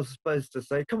was it I was supposed to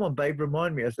say? Come on, babe,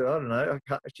 remind me." I said, "I don't know."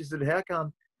 She said, "How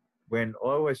come when I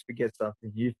always forget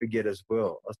something, you forget as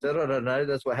well?" I said, "I don't know.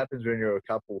 That's what happens when you're a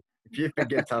couple. If you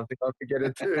forget something, I forget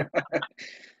it too."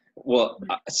 Well,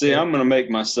 see, I'm going to make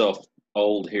myself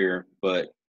old here,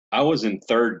 but I was in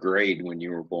 3rd grade when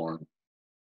you were born.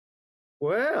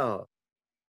 Wow.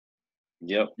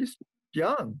 Yep. You're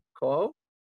young, Kyle.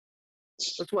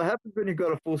 That's what happens when you've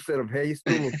got a full set of hair. You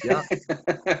still look young.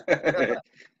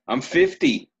 I'm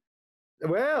 50.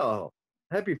 Wow.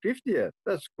 Happy 50th.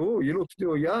 That's cool. You look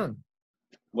still young.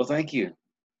 Well, thank you.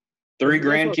 3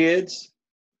 grandkids.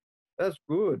 That's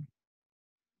good.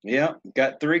 Yeah,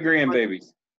 got 3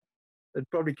 grandbabies. It'd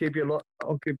probably keep you a lot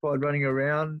occupied running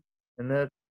around and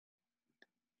that.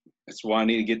 That's why I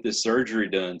need to get this surgery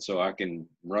done so I can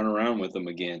run around with them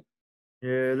again.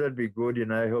 Yeah, that'd be good,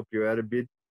 help you out a bit.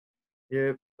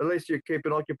 Yeah, at least you're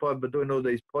keeping occupied by doing all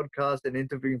these podcasts and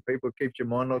interviewing people keeps your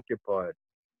mind occupied.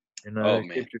 Oh,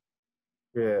 man. Keeps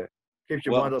your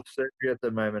mind off surgery at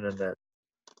the moment and that.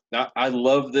 I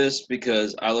love this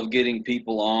because I love getting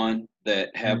people on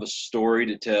that have a story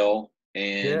to tell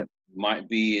and might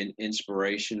be an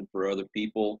inspiration for other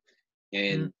people.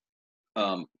 And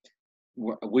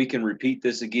we can repeat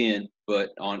this again,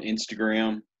 but on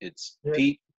Instagram, it's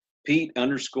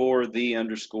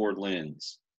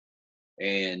Pete_the_lens.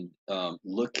 And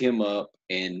look him up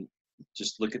and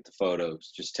just look at the photos.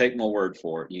 Just take my word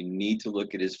for it. You need to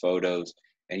look at his photos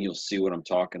and you'll see what I'm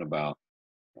talking about.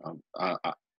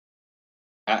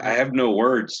 I have no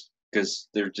words because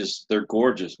they're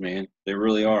gorgeous, man. They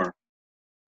really are.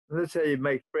 And that's how you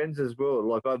make friends as well.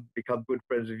 Like I've become good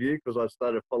friends with you because I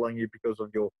started following you because of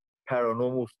your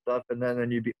paranormal stuff, and then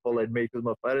you followed me because of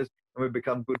my photos, and we've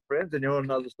become good friends. And you're on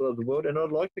another side of the world, and I'd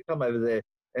like to come over there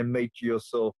and meet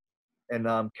yourself and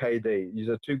KD.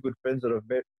 You're 2 good friends that I've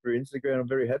met through Instagram. I'm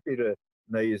very happy to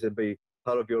know you and be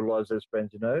part of your lives as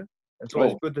friends. And so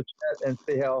it's good to chat and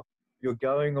see how you're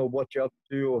going or what you're up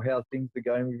to or how things are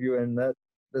going with you, and that's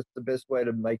the best way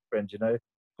to make friends.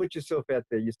 Put yourself out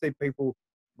there. You see people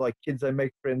like kids, they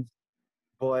make friends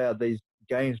via these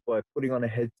games by putting on a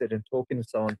headset and talking to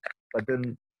someone, but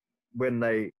then when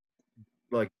they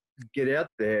get out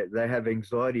there, they have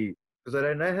anxiety because they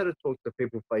don't know how to talk to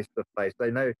people face to face.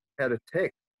 They know how to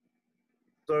text.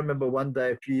 So I remember one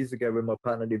day a few years ago when my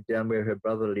partner lived down where her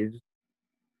brother lives,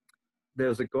 there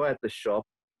was a guy at the shop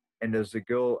and there was a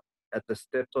girl at the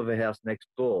steps of her house next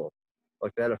door.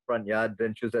 Like they had a front yard,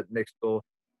 then she was at next door.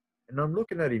 And I'm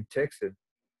looking at him texting,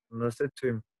 and I said to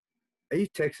him, "Are you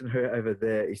texting her over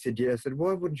there?" He said, "Yeah." I said,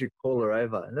 "Why wouldn't you call her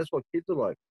over?" And that's what kids are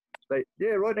like.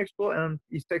 Yeah, right next door, and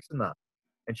he's texting her.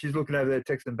 And she's looking over there,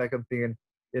 texting back. I'm thinking,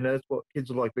 that's what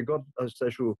kids are like. They've got a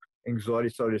social anxiety,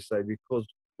 so to say, because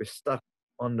we're stuck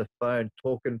on the phone,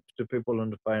 talking to people on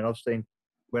the phone. I've seen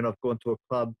when I've gone to a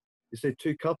club, you see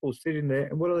 2 couples sitting there,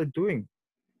 and what are they doing?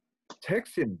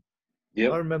 Texting.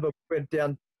 Yep. I remember we went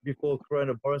down before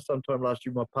coronavirus sometime last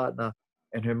year, my partner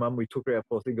and her mum, we took her out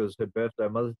for, I think it was her birthday,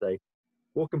 Mother's Day,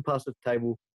 walking past the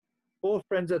table, 4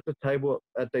 friends at the table,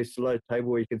 at this low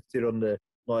table where you can sit on the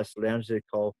nice lounge there,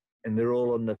 Cole, and they're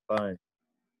all on their phone.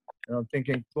 And I'm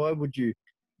thinking, why would you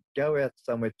go out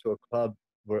somewhere to a club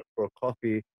for a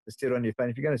coffee to sit on your phone?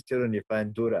 If you're going to sit on your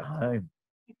phone, do it at home.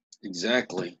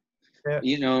 Exactly. Yeah.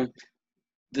 You know,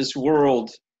 this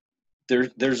world,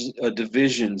 there's a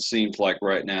division, seems like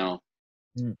right now.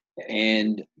 Mm.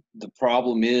 And the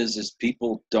problem is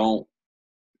people don't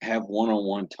have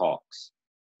one-on-one talks.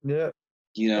 Yeah,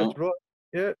 You that's know, right.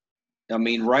 Yeah, I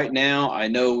mean, right now, I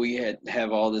know we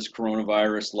have all this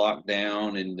coronavirus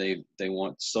lockdown, and they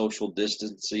want social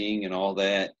distancing and all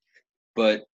that.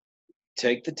 But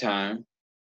take the time,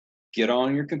 get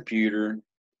on your computer,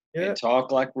 yeah, and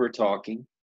talk like we're talking,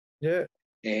 yeah,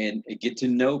 and get to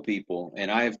know people.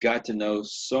 And I have got to know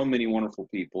so many wonderful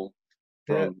people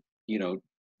yeah. from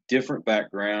different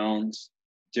backgrounds,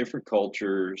 different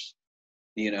cultures,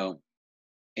 you know,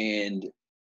 and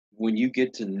when you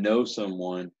get to know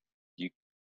someone, you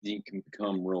you can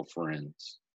become real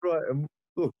friends. Right. And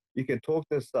look, you can talk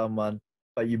to someone,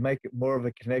 but you make it more of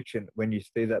a connection when you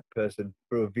see that person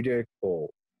through a video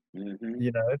call. Hmm.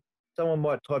 You know, someone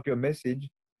might type your message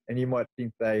and you might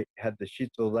think they have the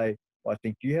shits, or they might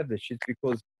think you have the shits,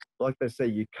 because, like they say,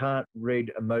 you can't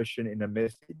read emotion in a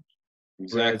message.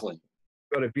 Whereas Exactly.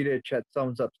 got a video chat,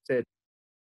 someone's upset,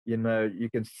 you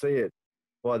can see it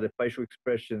by their facial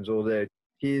expressions or their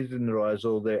tears in their eyes,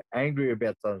 or they're angry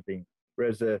about something.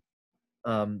 Whereas a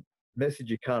message,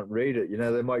 you can't read it.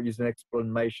 They might use an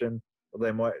exclamation, or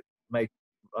they might make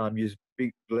use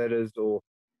big letters or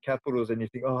capitals, and you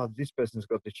think, oh, this person's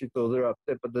got the shit, or they're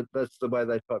upset, but that's the way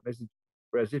they type message.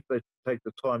 Whereas if they take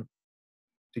the time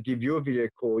to give you a video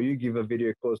call, you give a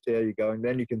video call, see how you're going,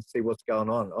 then you can see what's going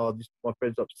on. Oh, this my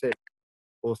friend's upset,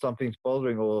 or something's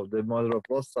bothering, or they might have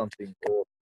lost something, or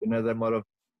they might have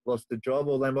lost a job,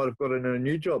 or they might have gotten a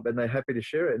new job, and they're happy to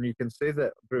share it, and you can see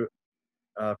that through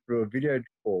a video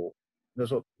call.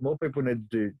 That's what more people need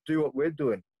to do. Do what we're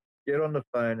doing. Get on the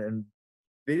phone and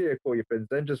video call your friends.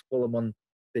 Don't just call them on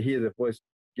to hear their voice.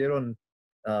 Get on,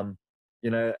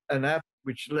 an app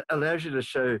which allows you to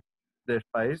show their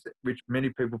face, which many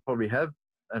people probably have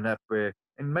an app where,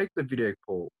 and make the video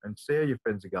call and see how your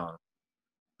friends are going.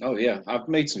 Oh yeah, I've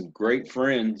made some great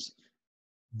friends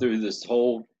through this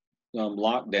whole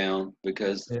lockdown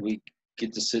because Yeah, we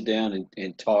get to sit down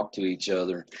and talk to each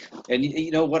other. And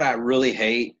you know what I really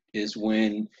hate is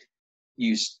when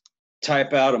you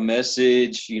type out a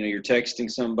message, you're texting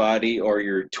somebody or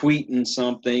you're tweeting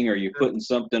something or you're putting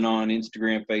something on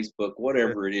Instagram, Facebook, yeah,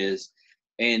 whatever it is,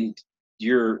 and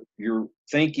you're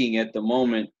thinking at the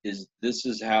moment is this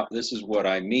is what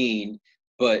I mean,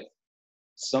 but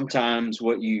sometimes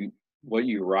what you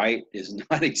write is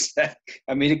not exact.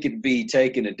 I mean, it could be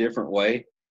taken a different way.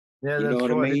 yeah, You know that's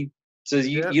what I right. mean? So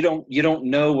you Yeah, you don't you don't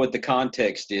know what the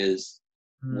context is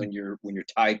mm, when you're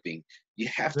typing. You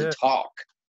have to yeah, talk.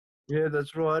 yeah,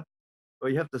 that's right. Or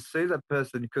you have to see that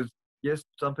person, because yes,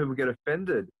 some people get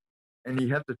offended, and you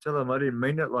have to tell them, I didn't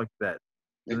mean it like that.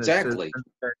 And it says, Exactly.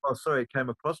 oh, sorry, it came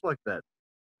across like that.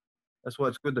 That's why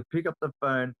it's good to pick up the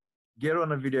phone, get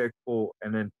on a video call,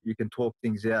 and then you can talk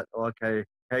things out. Okay,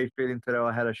 how you feeling today?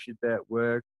 I had a shit day at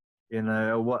work,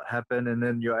 what happened? And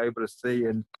then you're able to see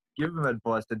and give them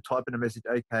advice and type in a message,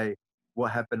 okay, what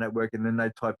happened at work? And then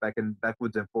they type back and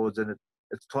backwards and forwards. And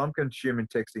it's time consuming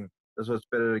texting. That's why it's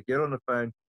better to get on the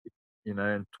phone,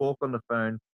 and talk on the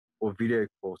phone or video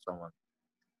call someone.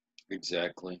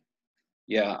 Exactly.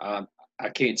 Yeah, I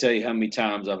can't tell you how many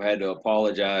times I've had to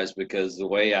apologize because the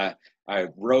way I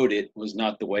wrote it was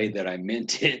not the way that I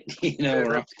meant it. Yeah,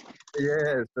 Or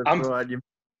yes, that's I'm right.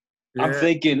 I'm Yeah,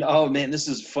 thinking, oh man, this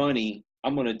is funny.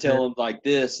 I'm gonna yeah, tell them like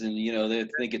this, and they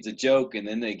think it's a joke, and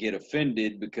then they get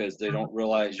offended because they don't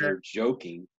realize yeah, you're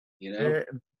joking. You know? yeah.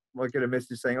 Might get a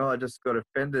message saying, "Oh, I just got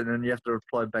offended," and you have to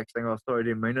reply back saying, "Oh, sorry, I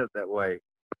didn't mean it that way."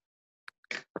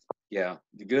 Yeah,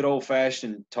 the good old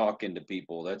fashioned talking to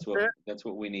people. That's what Yeah, that's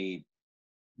what we need.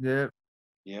 yeah.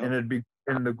 You And know? it'd be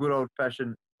in the good old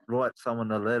fashioned, write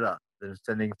someone a letter than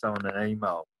sending someone an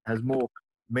email. It has more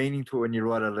meaning to it when you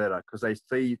write a letter, because they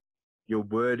see your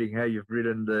wording, how you've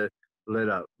written the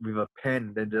letter with a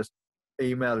pen, than just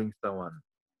emailing someone.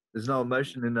 There's no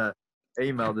emotion in a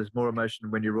email. There's more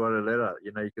emotion when you write a letter.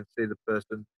 You can see the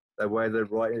person, the way they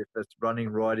write, if it's running,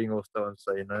 writing, or so and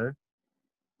so.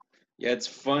 Yeah, it's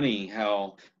funny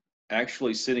how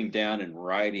actually sitting down and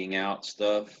writing out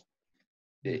stuff,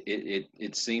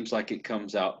 it seems like it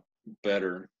comes out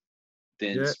better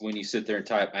than Yeah, when you sit there and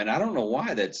type. And I don't know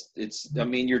why I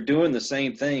mean, you're doing the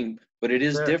same thing, but it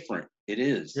is yeah, different. It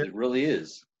is. yeah. It really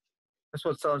is. That's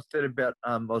what someone said about.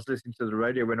 I was listening to the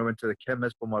radio when I went to the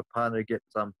chemist for my partner to get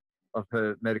some of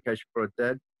her medication for her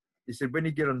dad. He said when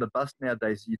you get on the bus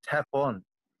nowadays, you tap on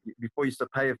before you used to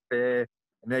pay a fare.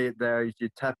 And you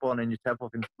tap on and you tap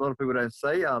off. And a lot of people don't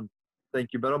say thank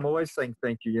you, but I'm always saying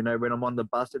thank you. You know, when I'm on the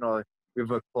bus and with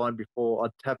a client before, I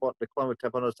tap on the client would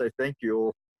tap on, I say thank you,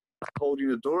 or holding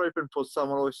the door open for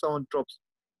someone, or if someone drops,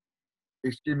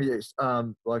 excuse me,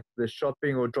 like they're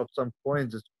shopping or drop some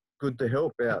coins, it's good to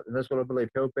help out, and that's what I believe.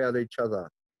 Help out each other.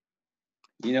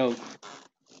 You know,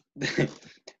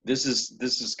 this is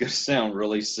going to sound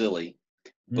really silly,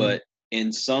 but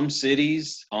in some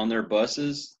cities on their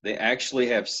buses, they actually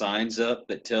have signs up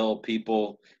that tell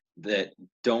people that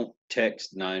don't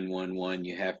text 911.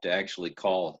 You have to actually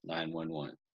call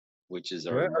 911, which is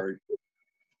Yeah,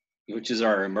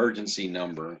 our emergency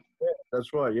number. yeah,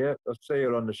 that's right. Yeah, I see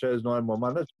it on the shows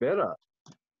 911. That's better.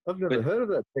 I've never But heard of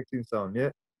that texting song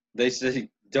yet. they say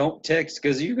don't text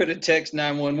because you're going to text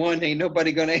 911. Ain't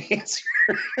nobody going to answer.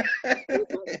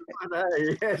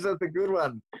 Yes, that's a good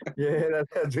one. Yeah,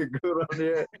 that's a good one.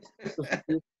 Yeah.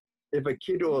 If a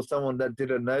kid or someone that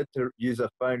didn't know to use a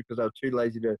phone because they were too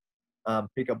lazy to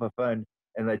pick up a phone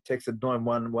and they texted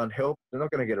 911 help, they're not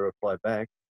going to get a reply back.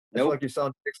 It's Nope. like if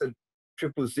someone texted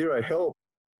 000 help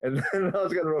and then I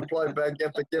was going to reply back, you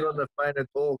have to get on the phone and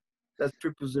talk. That's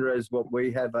 000 is what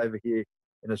we have over here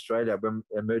in Australia,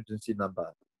 emergency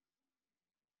number.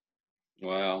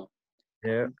 Wow.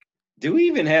 Yeah. Do we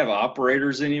even have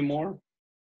operators anymore?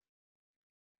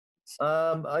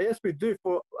 Yes, we do.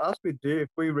 For us, we do. If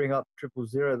we ring up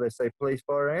 000, they say police,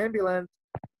 fire, ambulance.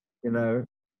 You know,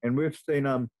 and we've seen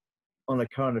on a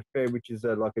current affair, which is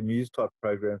like a news type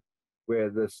program, where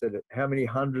they said how many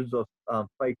hundreds of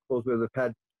fake calls where they've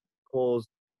had calls,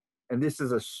 and this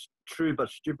is a true but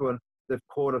stupid one. They've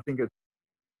called, I think, it's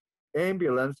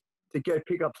ambulance to go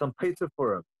pick up some pizza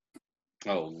for them.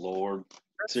 Oh Lord,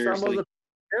 seriously.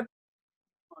 Yep.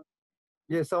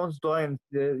 Yeah, someone's dying.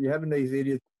 You're having these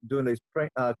idiots doing these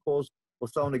prank calls for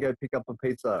someone to go pick up a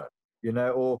pizza, you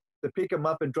know, or to pick them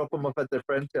up and drop them off at their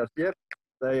friend's house. Yep,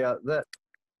 they that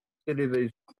city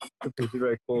these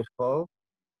 000 calls, Kyle.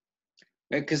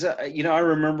 Because I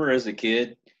remember as a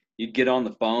kid, you'd get on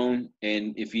the phone,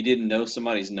 and if you didn't know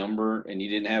somebody's number and you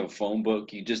didn't have a phone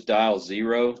book, you just dial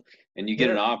 0, and you get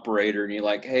an operator, and you're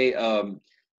like, "Hey,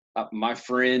 my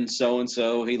friend so and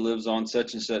so, he lives on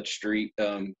such and such street.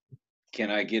 Can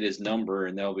I get his number?"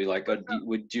 And they'll be like,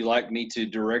 "Would you like me to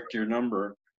direct your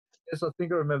number?" Yes, I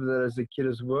think I remember that as a kid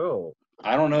as well.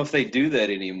 I don't know if they do that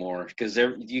anymore because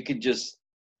you could just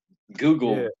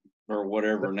Google or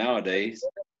whatever nowadays.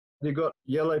 You got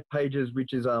yellow pages,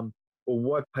 which is or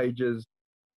white pages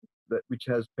which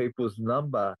has people's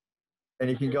number, and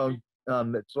you can go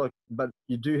on. It's like, but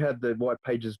you do have the white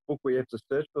pages book where you have to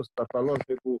search for stuff. A lot of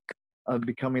people are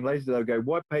becoming lazy. They'll go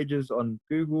white pages on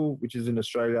Google, which is in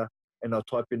Australia, and I'll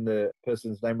type in the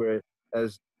person's name.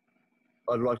 Whereas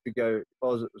I'd like to go, if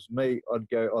it was me, I'd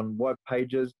go on white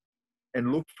pages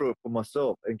and look through it for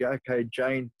myself and go, okay,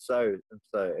 Jane, so and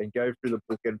so, and go through the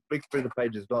book and flick through the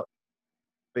pages, not,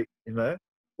 you know.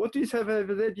 What do you have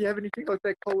over there? Do you have anything like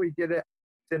that, Cole, where you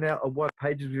send out a white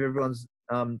pages with everyone's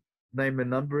name and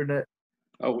number in it?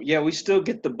 Oh yeah, we still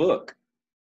get the book.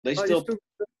 They still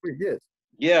yes.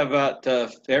 Yeah, about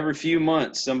every few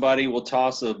months, somebody will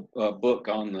toss a book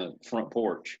on the front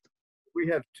porch. We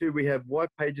have two. We have white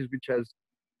pages, which has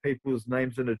people's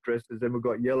names and addresses, and we've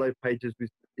got yellow pages, which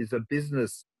is a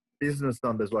business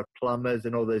numbers like plumbers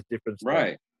and all those different stuff.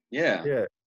 Right. Yeah. Yeah.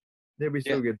 Yeah, we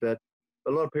still get that.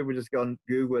 A lot of people just go on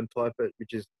Google and type it,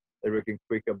 which is, they reckon,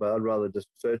 quicker, but I'd rather just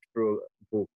search for a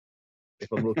book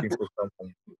if I'm looking for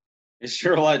something. It's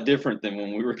sure a lot different than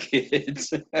when we were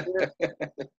kids.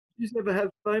 You ever have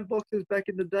phone boxes back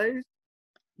in the days?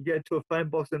 You go to a phone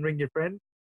box and ring your friend?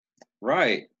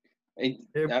 Right.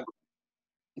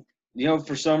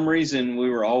 For some reason,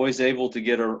 we were always able to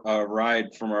get a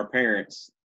ride from our parents,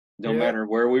 no matter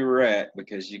where we were at,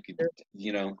 because you could,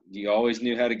 you always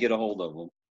knew how to get a hold of them.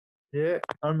 Yeah,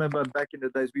 I remember back in the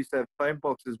days, we used to have phone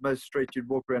boxes. Most streets you'd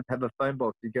walk around, have a phone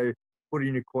box. You go, put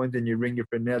in your coins and you ring your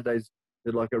friend. Nowadays,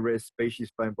 they're like a rare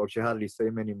species phone box. You hardly see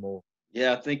them anymore.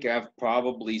 Yeah, I think I've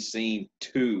probably seen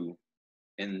 2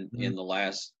 in the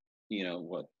last,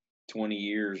 20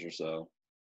 years or so.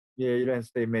 Yeah, you don't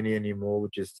see many anymore,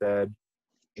 which is sad.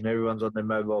 And everyone's on their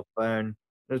mobile phone.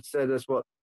 It's sad. That's what,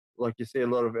 like you see, a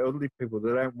lot of elderly people,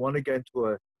 they don't want to go into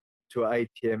an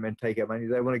ATM and take out money.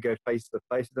 They want to go face to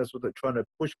face. That's what they're trying to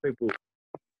push people.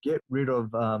 Get rid of,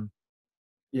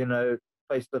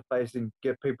 face to face and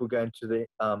get people going to the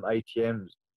ATMs.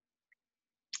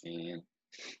 And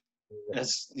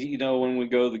that's, when we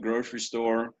go to the grocery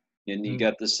store and you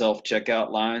got the self-checkout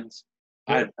lines,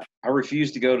 I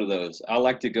refuse to go to those. I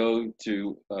like to go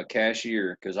to a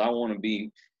cashier because I want to be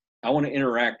I want to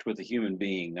interact with a human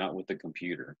being, not with the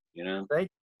computer. You know. Thank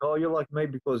you. Oh, you're like me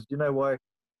because you know why?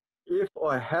 If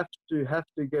I have to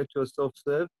go to a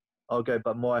self-serve, I'll go.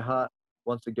 But my heart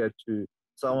wants to go to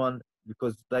someone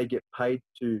because they get paid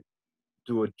to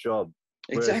do a job.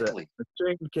 Whereas a Exactly.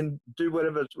 machine can do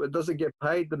whatever. It doesn't get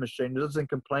paid, the machine. It doesn't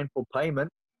complain for payment.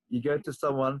 You go to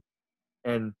someone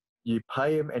and you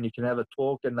pay them and you can have a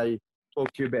talk and they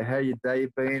talk to you about how your day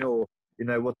been or, you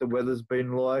know, what the weather's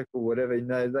been like or whatever. You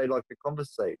know, they like to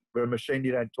conversate. Where a machine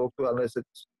you don't talk to unless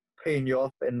it's paying you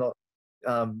off and not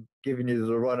giving you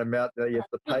the right amount that you have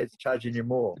to pay. It's charging you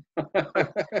more.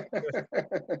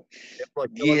 Like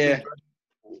Yeah.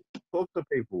 talk to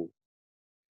people.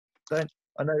 Don't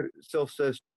I know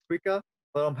self-serve's quicker,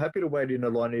 but I'm happy to wait in a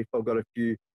line if I've got a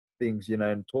few things, you know,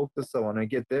 and talk to someone and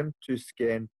get them to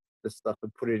scan the stuff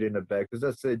and put it in a bag because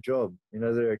that's their job. You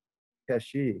know, they're a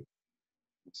cashier.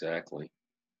 Exactly.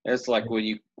 That's like when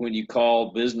you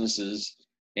call businesses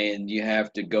and you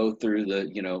have to go through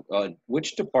the,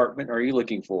 which department are you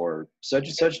looking for? Such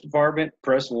and such department,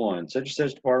 press one. Such and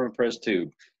such department, press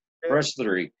two. Yeah. Press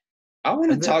three. I want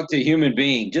to And then, talk to a human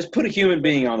being. Just put a human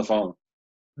being on the phone.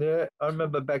 yeah, I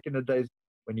remember back in the days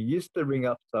when you used to ring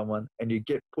up someone and you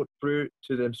get put through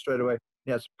to them straight away.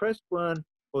 Now it's press one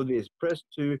or this, press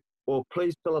two, or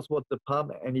please tell us what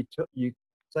department. And you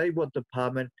say what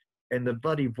department, and the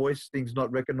bloody voice thing's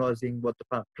not recognizing what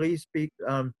department. Please speak.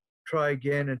 Try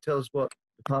again and tell us what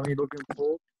department you're looking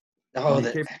for. Oh, And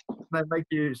they make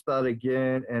you start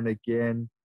again and again.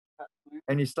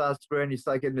 And you start swearing, you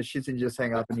start getting the shits, and you just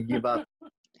hang up and you give up.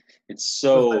 it's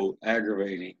so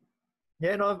aggravating.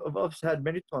 Yeah, and I've had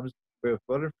many times where I've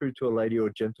gotten through to a lady or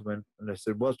a gentleman, and they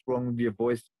said, "What's wrong with your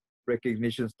voice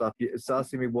recognition stuff?" It's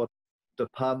asking me what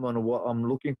department or what I'm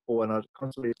looking for, and I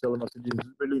constantly tell them, I said, "You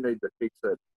really need to fix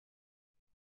it."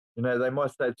 You know, they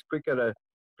might say it's quicker to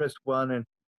press one and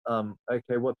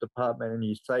okay, what department? And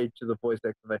you say to the voice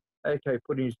activate, okay,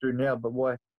 putting you through now. But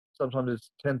why? Sometimes it's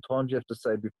 10 times you have to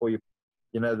say before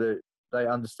they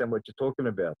understand what you're talking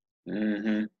about.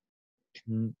 Mm-hmm.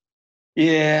 Mm.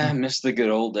 Yeah, I miss the good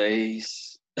old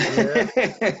days. Yeah.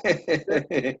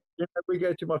 We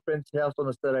go to my friend's house on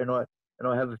a Saturday night and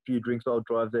I have a few drinks. I'll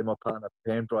drive there. My partner,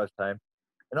 Pam, drives home.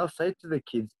 And I'll say to the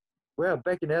kids, wow,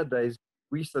 back in our days,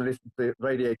 we used to listen to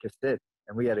radio cassette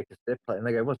and we had a cassette player. And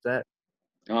they go, what's that?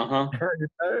 Uh-huh.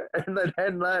 And they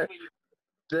don't know.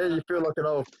 There you feel like an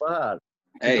old fart.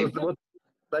 Hey. Because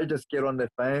they just get on their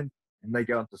phone and they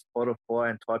go onto Spotify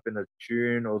and type in a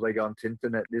tune or they go onto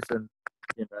internet, listen,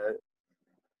 you know.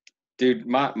 Dude,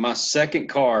 my second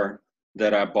car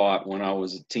that I bought when I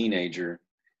was a teenager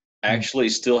actually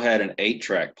still had an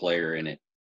 8-track player in it.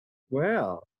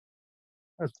 Wow.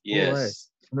 That's cool, eh?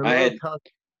 Yes. And a I lot had of cars,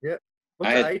 yeah.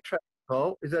 What's I an had 8-track,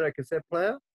 Cole? Is that a cassette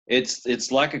player?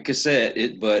 it's like a cassette,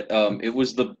 but it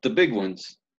was the big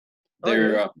ones. Oh,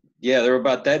 yes. They're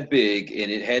about that big and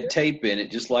it had tape in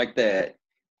it just like that.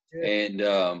 Yeah. And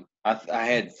I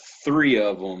had 3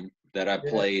 of them that I Yeah.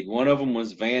 played. One of them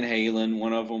was Van Halen,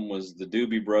 one of them was the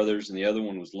Doobie Brothers, and the other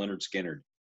one was Leonard Skinner.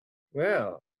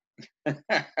 Wow. A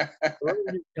lot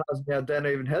of new cars now don't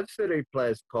even have CD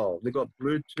players, Cole. They've got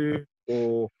Bluetooth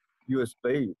or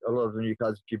USB. A lot of the new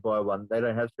cars, if you buy one, they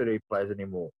don't have CD players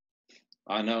anymore.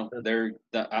 I know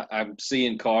I'm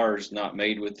seeing cars not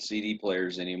made with CD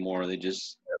players anymore. They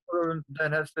just A lot of them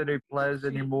don't have CD players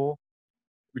anymore,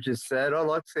 which is sad. I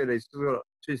like CDs. Still got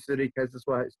 2 CD cases. That's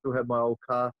why I still have my old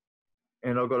car,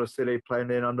 and I've got a CD player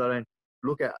there. And I'm not going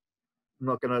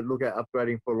to look at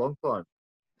upgrading for a long time,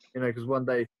 you know, because one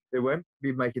day they won't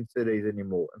be making CDs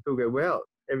anymore. And people go, wow,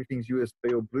 everything's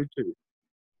USB or Bluetooth.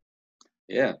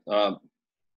 yeah.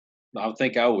 I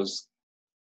think I was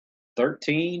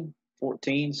 13,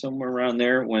 14, somewhere around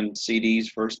there when CDs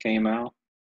first came out.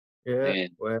 Yeah, And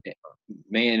well,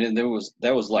 man, and that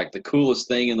was like the coolest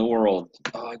thing in the world.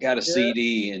 Oh, I got a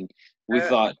CD, and we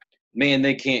thought, man,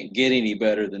 they can't get any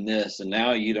better than this. And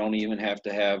now you don't even have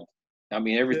to have. I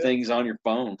mean, everything's on your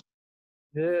phone.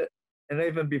 Yeah, and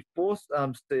even before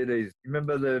CDs,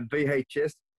 remember the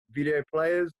VHS video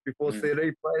players before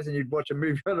CD players, and you'd watch a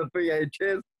movie on a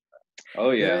VHS.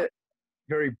 Oh yeah.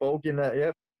 Very bulky in that.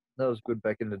 Yep, that was good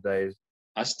back in the days.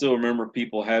 I still remember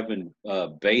people having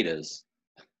betas.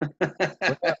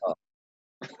 Wow.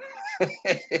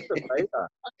 Beta.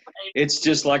 It's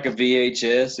just like a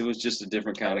VHS. It was just a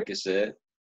different kind of cassette.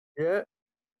 Yeah.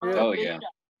 Oh yeah.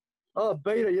 Oh,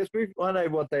 beta. Yes, I know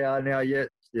what they are now. Yes.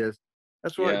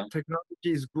 That's right. Yeah.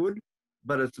 Technology is good,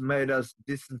 but it's made us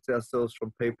distance ourselves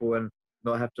from people and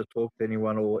not have to talk to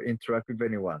anyone or interact with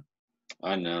anyone.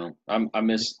 I know. I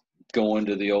miss going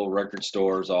to the old record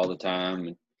stores all the time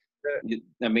and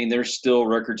I mean, there's still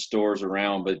record stores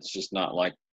around, but it's just not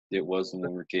like it was when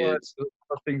we were kids.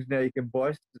 Things now you can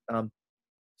buy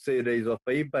CDs off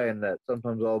eBay and that.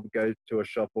 Sometimes I'll go to a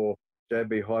shop or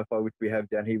JB Hi-Fi, which we have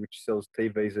down here, which sells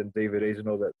TVs and DVDs and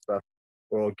all that stuff,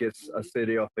 or I'll get a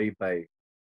CD off eBay.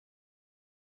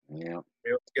 Yeah.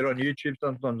 Get on YouTube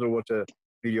sometimes or watch a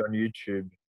video on YouTube.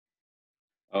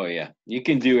 Oh yeah, you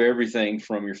can do everything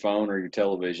from your phone or your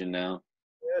television now.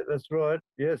 Yeah, that's right.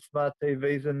 Yeah, smart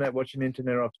TVs and that, watching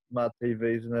internet off smart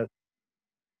TVs and that.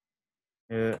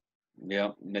 Yeah. Yeah,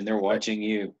 and they're watching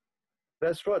you.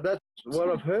 That's right. That's what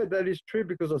I've heard. That is true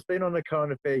because I've seen on the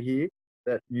current affair here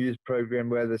that news program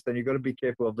where they're saying you've got to be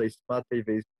careful of these smart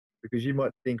TVs because you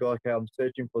might think, okay, I'm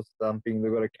searching for something.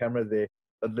 They've got a camera there,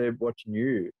 but they're watching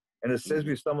you. And it says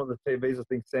with some of the TVs, I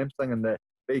think Samsung and that,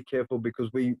 be careful because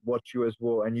we watch you as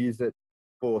well and use it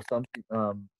for something.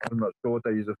 I'm not sure what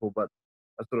they use it for, but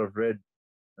that's what I've read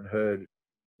and heard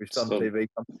with some TV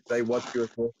companies. They watch you as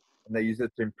well and they use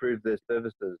it to improve their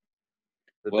services.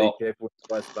 So be careful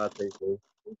with my smart TV.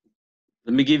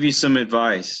 Let me give you some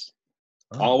advice.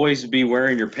 Always be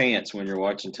wearing your pants when you're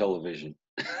watching television.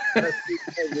 Yeah,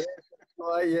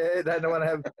 they don't want to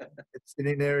have it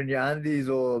sitting there in your undies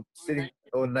or sitting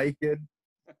or naked.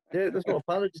 Yeah, that's what my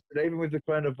partner just said. Even with the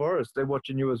coronavirus, they're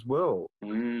watching you as well.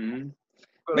 Mm-hmm.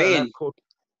 Man,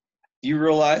 you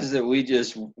realize that we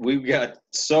got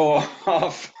so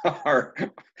off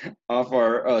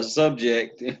our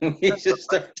subject. We just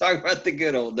started talking about the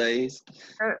good old days.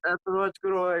 Yeah, that's right. It's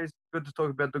good always good to talk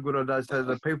about the good old days. So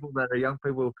the people that are young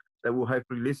people that will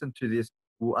hopefully listen to this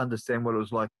will understand what it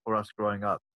was like for us growing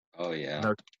up. Oh yeah.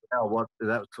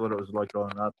 That's what it was like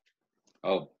growing up.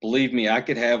 Oh, believe me, I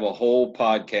could have a whole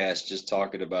podcast just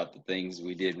talking about the things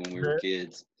we did when we were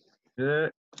kids. Yeah,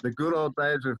 the good old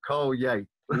days with Cole Yates.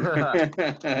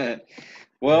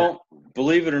 Well,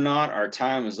 believe it or not, our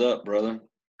time is up, brother.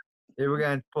 Yeah, we're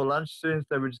going for lunch soon,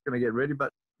 so we're just going to get ready.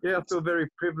 But yeah, I feel very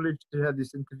privileged to have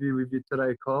this interview with you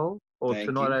today, Cole, or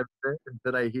tonight over there and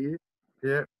today here.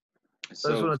 Yeah. So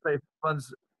I just want to say, if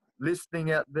anyone's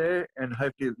listening out there, and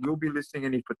hopefully you'll be listening,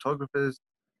 any photographers,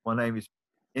 my name is,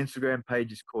 Instagram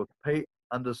page is called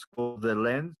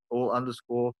Pete_the_lens, all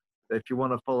underscore. If you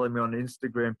want to follow me on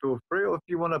Instagram, feel free. Or if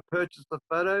you want to purchase a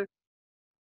photo,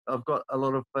 I've got a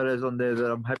lot of photos on there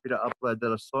that I'm happy to upload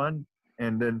that are signed.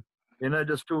 And then,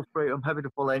 just feel free. I'm happy to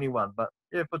follow anyone. But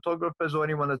yeah, photographers or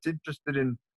anyone that's interested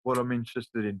in what I'm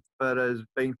interested in, photos,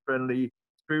 being friendly,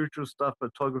 spiritual stuff,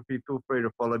 photography, feel free to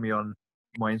follow me on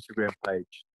my Instagram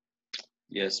page.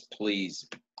 Yes, please.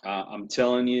 I'm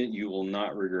telling you, you will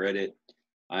not regret it.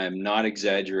 I am not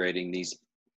exaggerating. These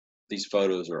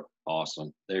photos are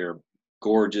awesome. They're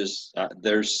gorgeous.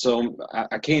 There's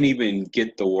I can't even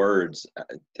get the words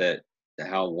that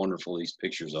how wonderful these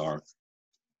pictures are.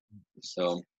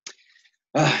 So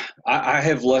I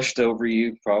have lushed over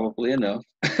you probably enough.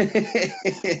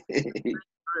 Very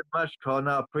much, Colin.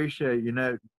 I appreciate,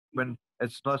 when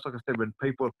it's nice, like I said, when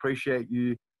people appreciate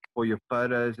you for your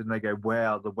photos and they go,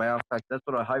 wow, the wow fact. That's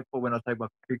what I hope for when I take my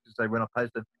pictures. When I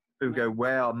post them, people go,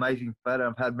 wow, amazing photo.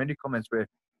 I've had many comments where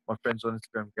my friends on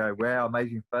Instagram go, wow,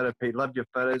 amazing photo, Pete, love your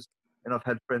photos. And I've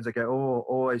had friends that go, oh,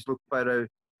 always look photo.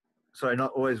 Sorry,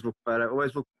 not always look photo.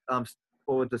 Always look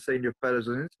forward to seeing your photos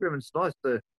on Instagram. It's nice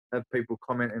to have people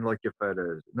comment and like your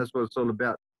photos. And that's what it's all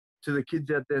about. To the kids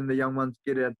out there and the young ones,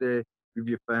 get out there with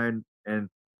your phone and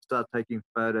start taking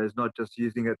photos, not just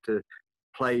using it to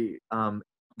play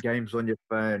games on your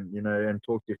phone, and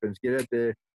talk to your friends. Get out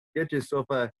there, get yourself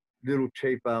a little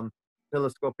cheap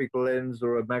telescopic lens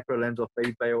or a macro lens off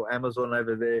eBay or Amazon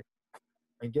over there,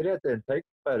 and get out there and take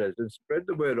photos and spread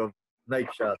the word of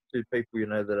nature to people,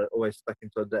 that are always stuck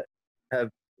inside that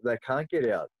can't get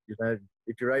out.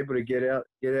 If you're able to get out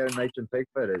in nature and take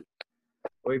photos.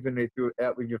 Or even if you're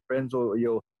out with your friends or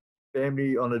your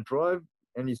family on a drive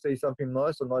and you see something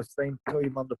nice, a nice thing, tell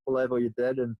your mum to pull over or your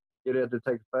dad and get out to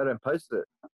take a photo and post it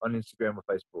on Instagram or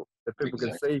Facebook. So people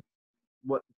can see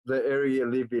what the area you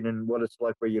live in and what it's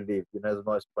like where you live, the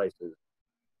nice places.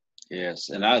 Yes,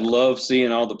 and I love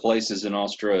seeing all the places in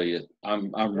Australia.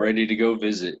 I'm ready to go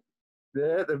visit.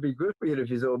 Yeah, it'd be good for you to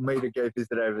visit or me to go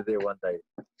visit over there one day.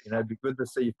 It'd be good to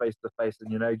see you face to face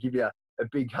and, give you a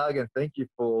big hug and thank you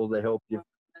for all the help you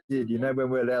did, when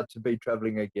we're allowed to be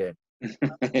traveling again.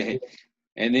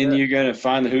 And then you're going to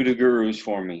find the Hoodoo Gurus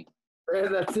for me. Yeah,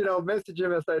 that's it. I'll message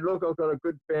him and say, look, I've got a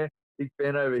good fan, big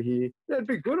fan over here. Yeah, it'd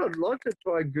be good. I'd like to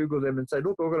try and Google them and say,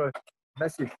 look, I've got a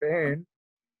massive fan.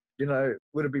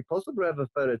 Would it be possible to have a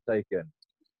photo taken?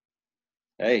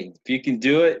 Hey, if you can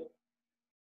do it,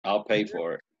 I'll pay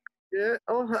for it. Yeah,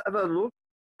 I'll have a look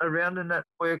around in that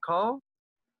for you, Kyle.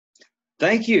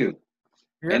 Thank you.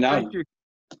 Yeah, thank you.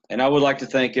 And I would like to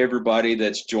thank everybody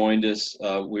that's joined us.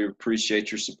 We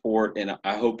appreciate your support, and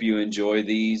I hope you enjoy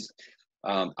these.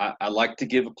 I like to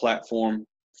give a platform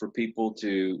for people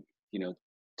to,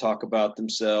 talk about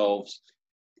themselves,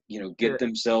 get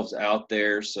themselves out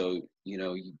there so,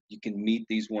 you can meet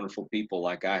these wonderful people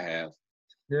like I have.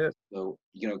 Yeah. So,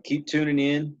 keep tuning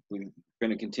in. We're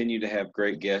going to continue to have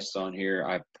great guests on here.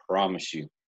 I promise you.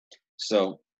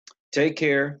 So take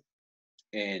care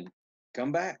and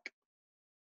come back.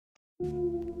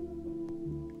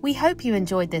 We hope you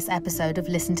enjoyed this episode of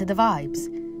Listen to the Vibes.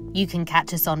 You can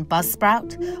catch us on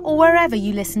Buzzsprout or wherever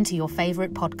you listen to your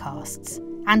favourite podcasts,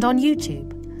 and on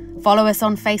YouTube. Follow us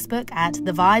on Facebook at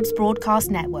The Vibes Broadcast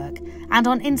Network and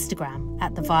on Instagram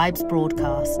at The Vibes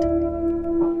Broadcast.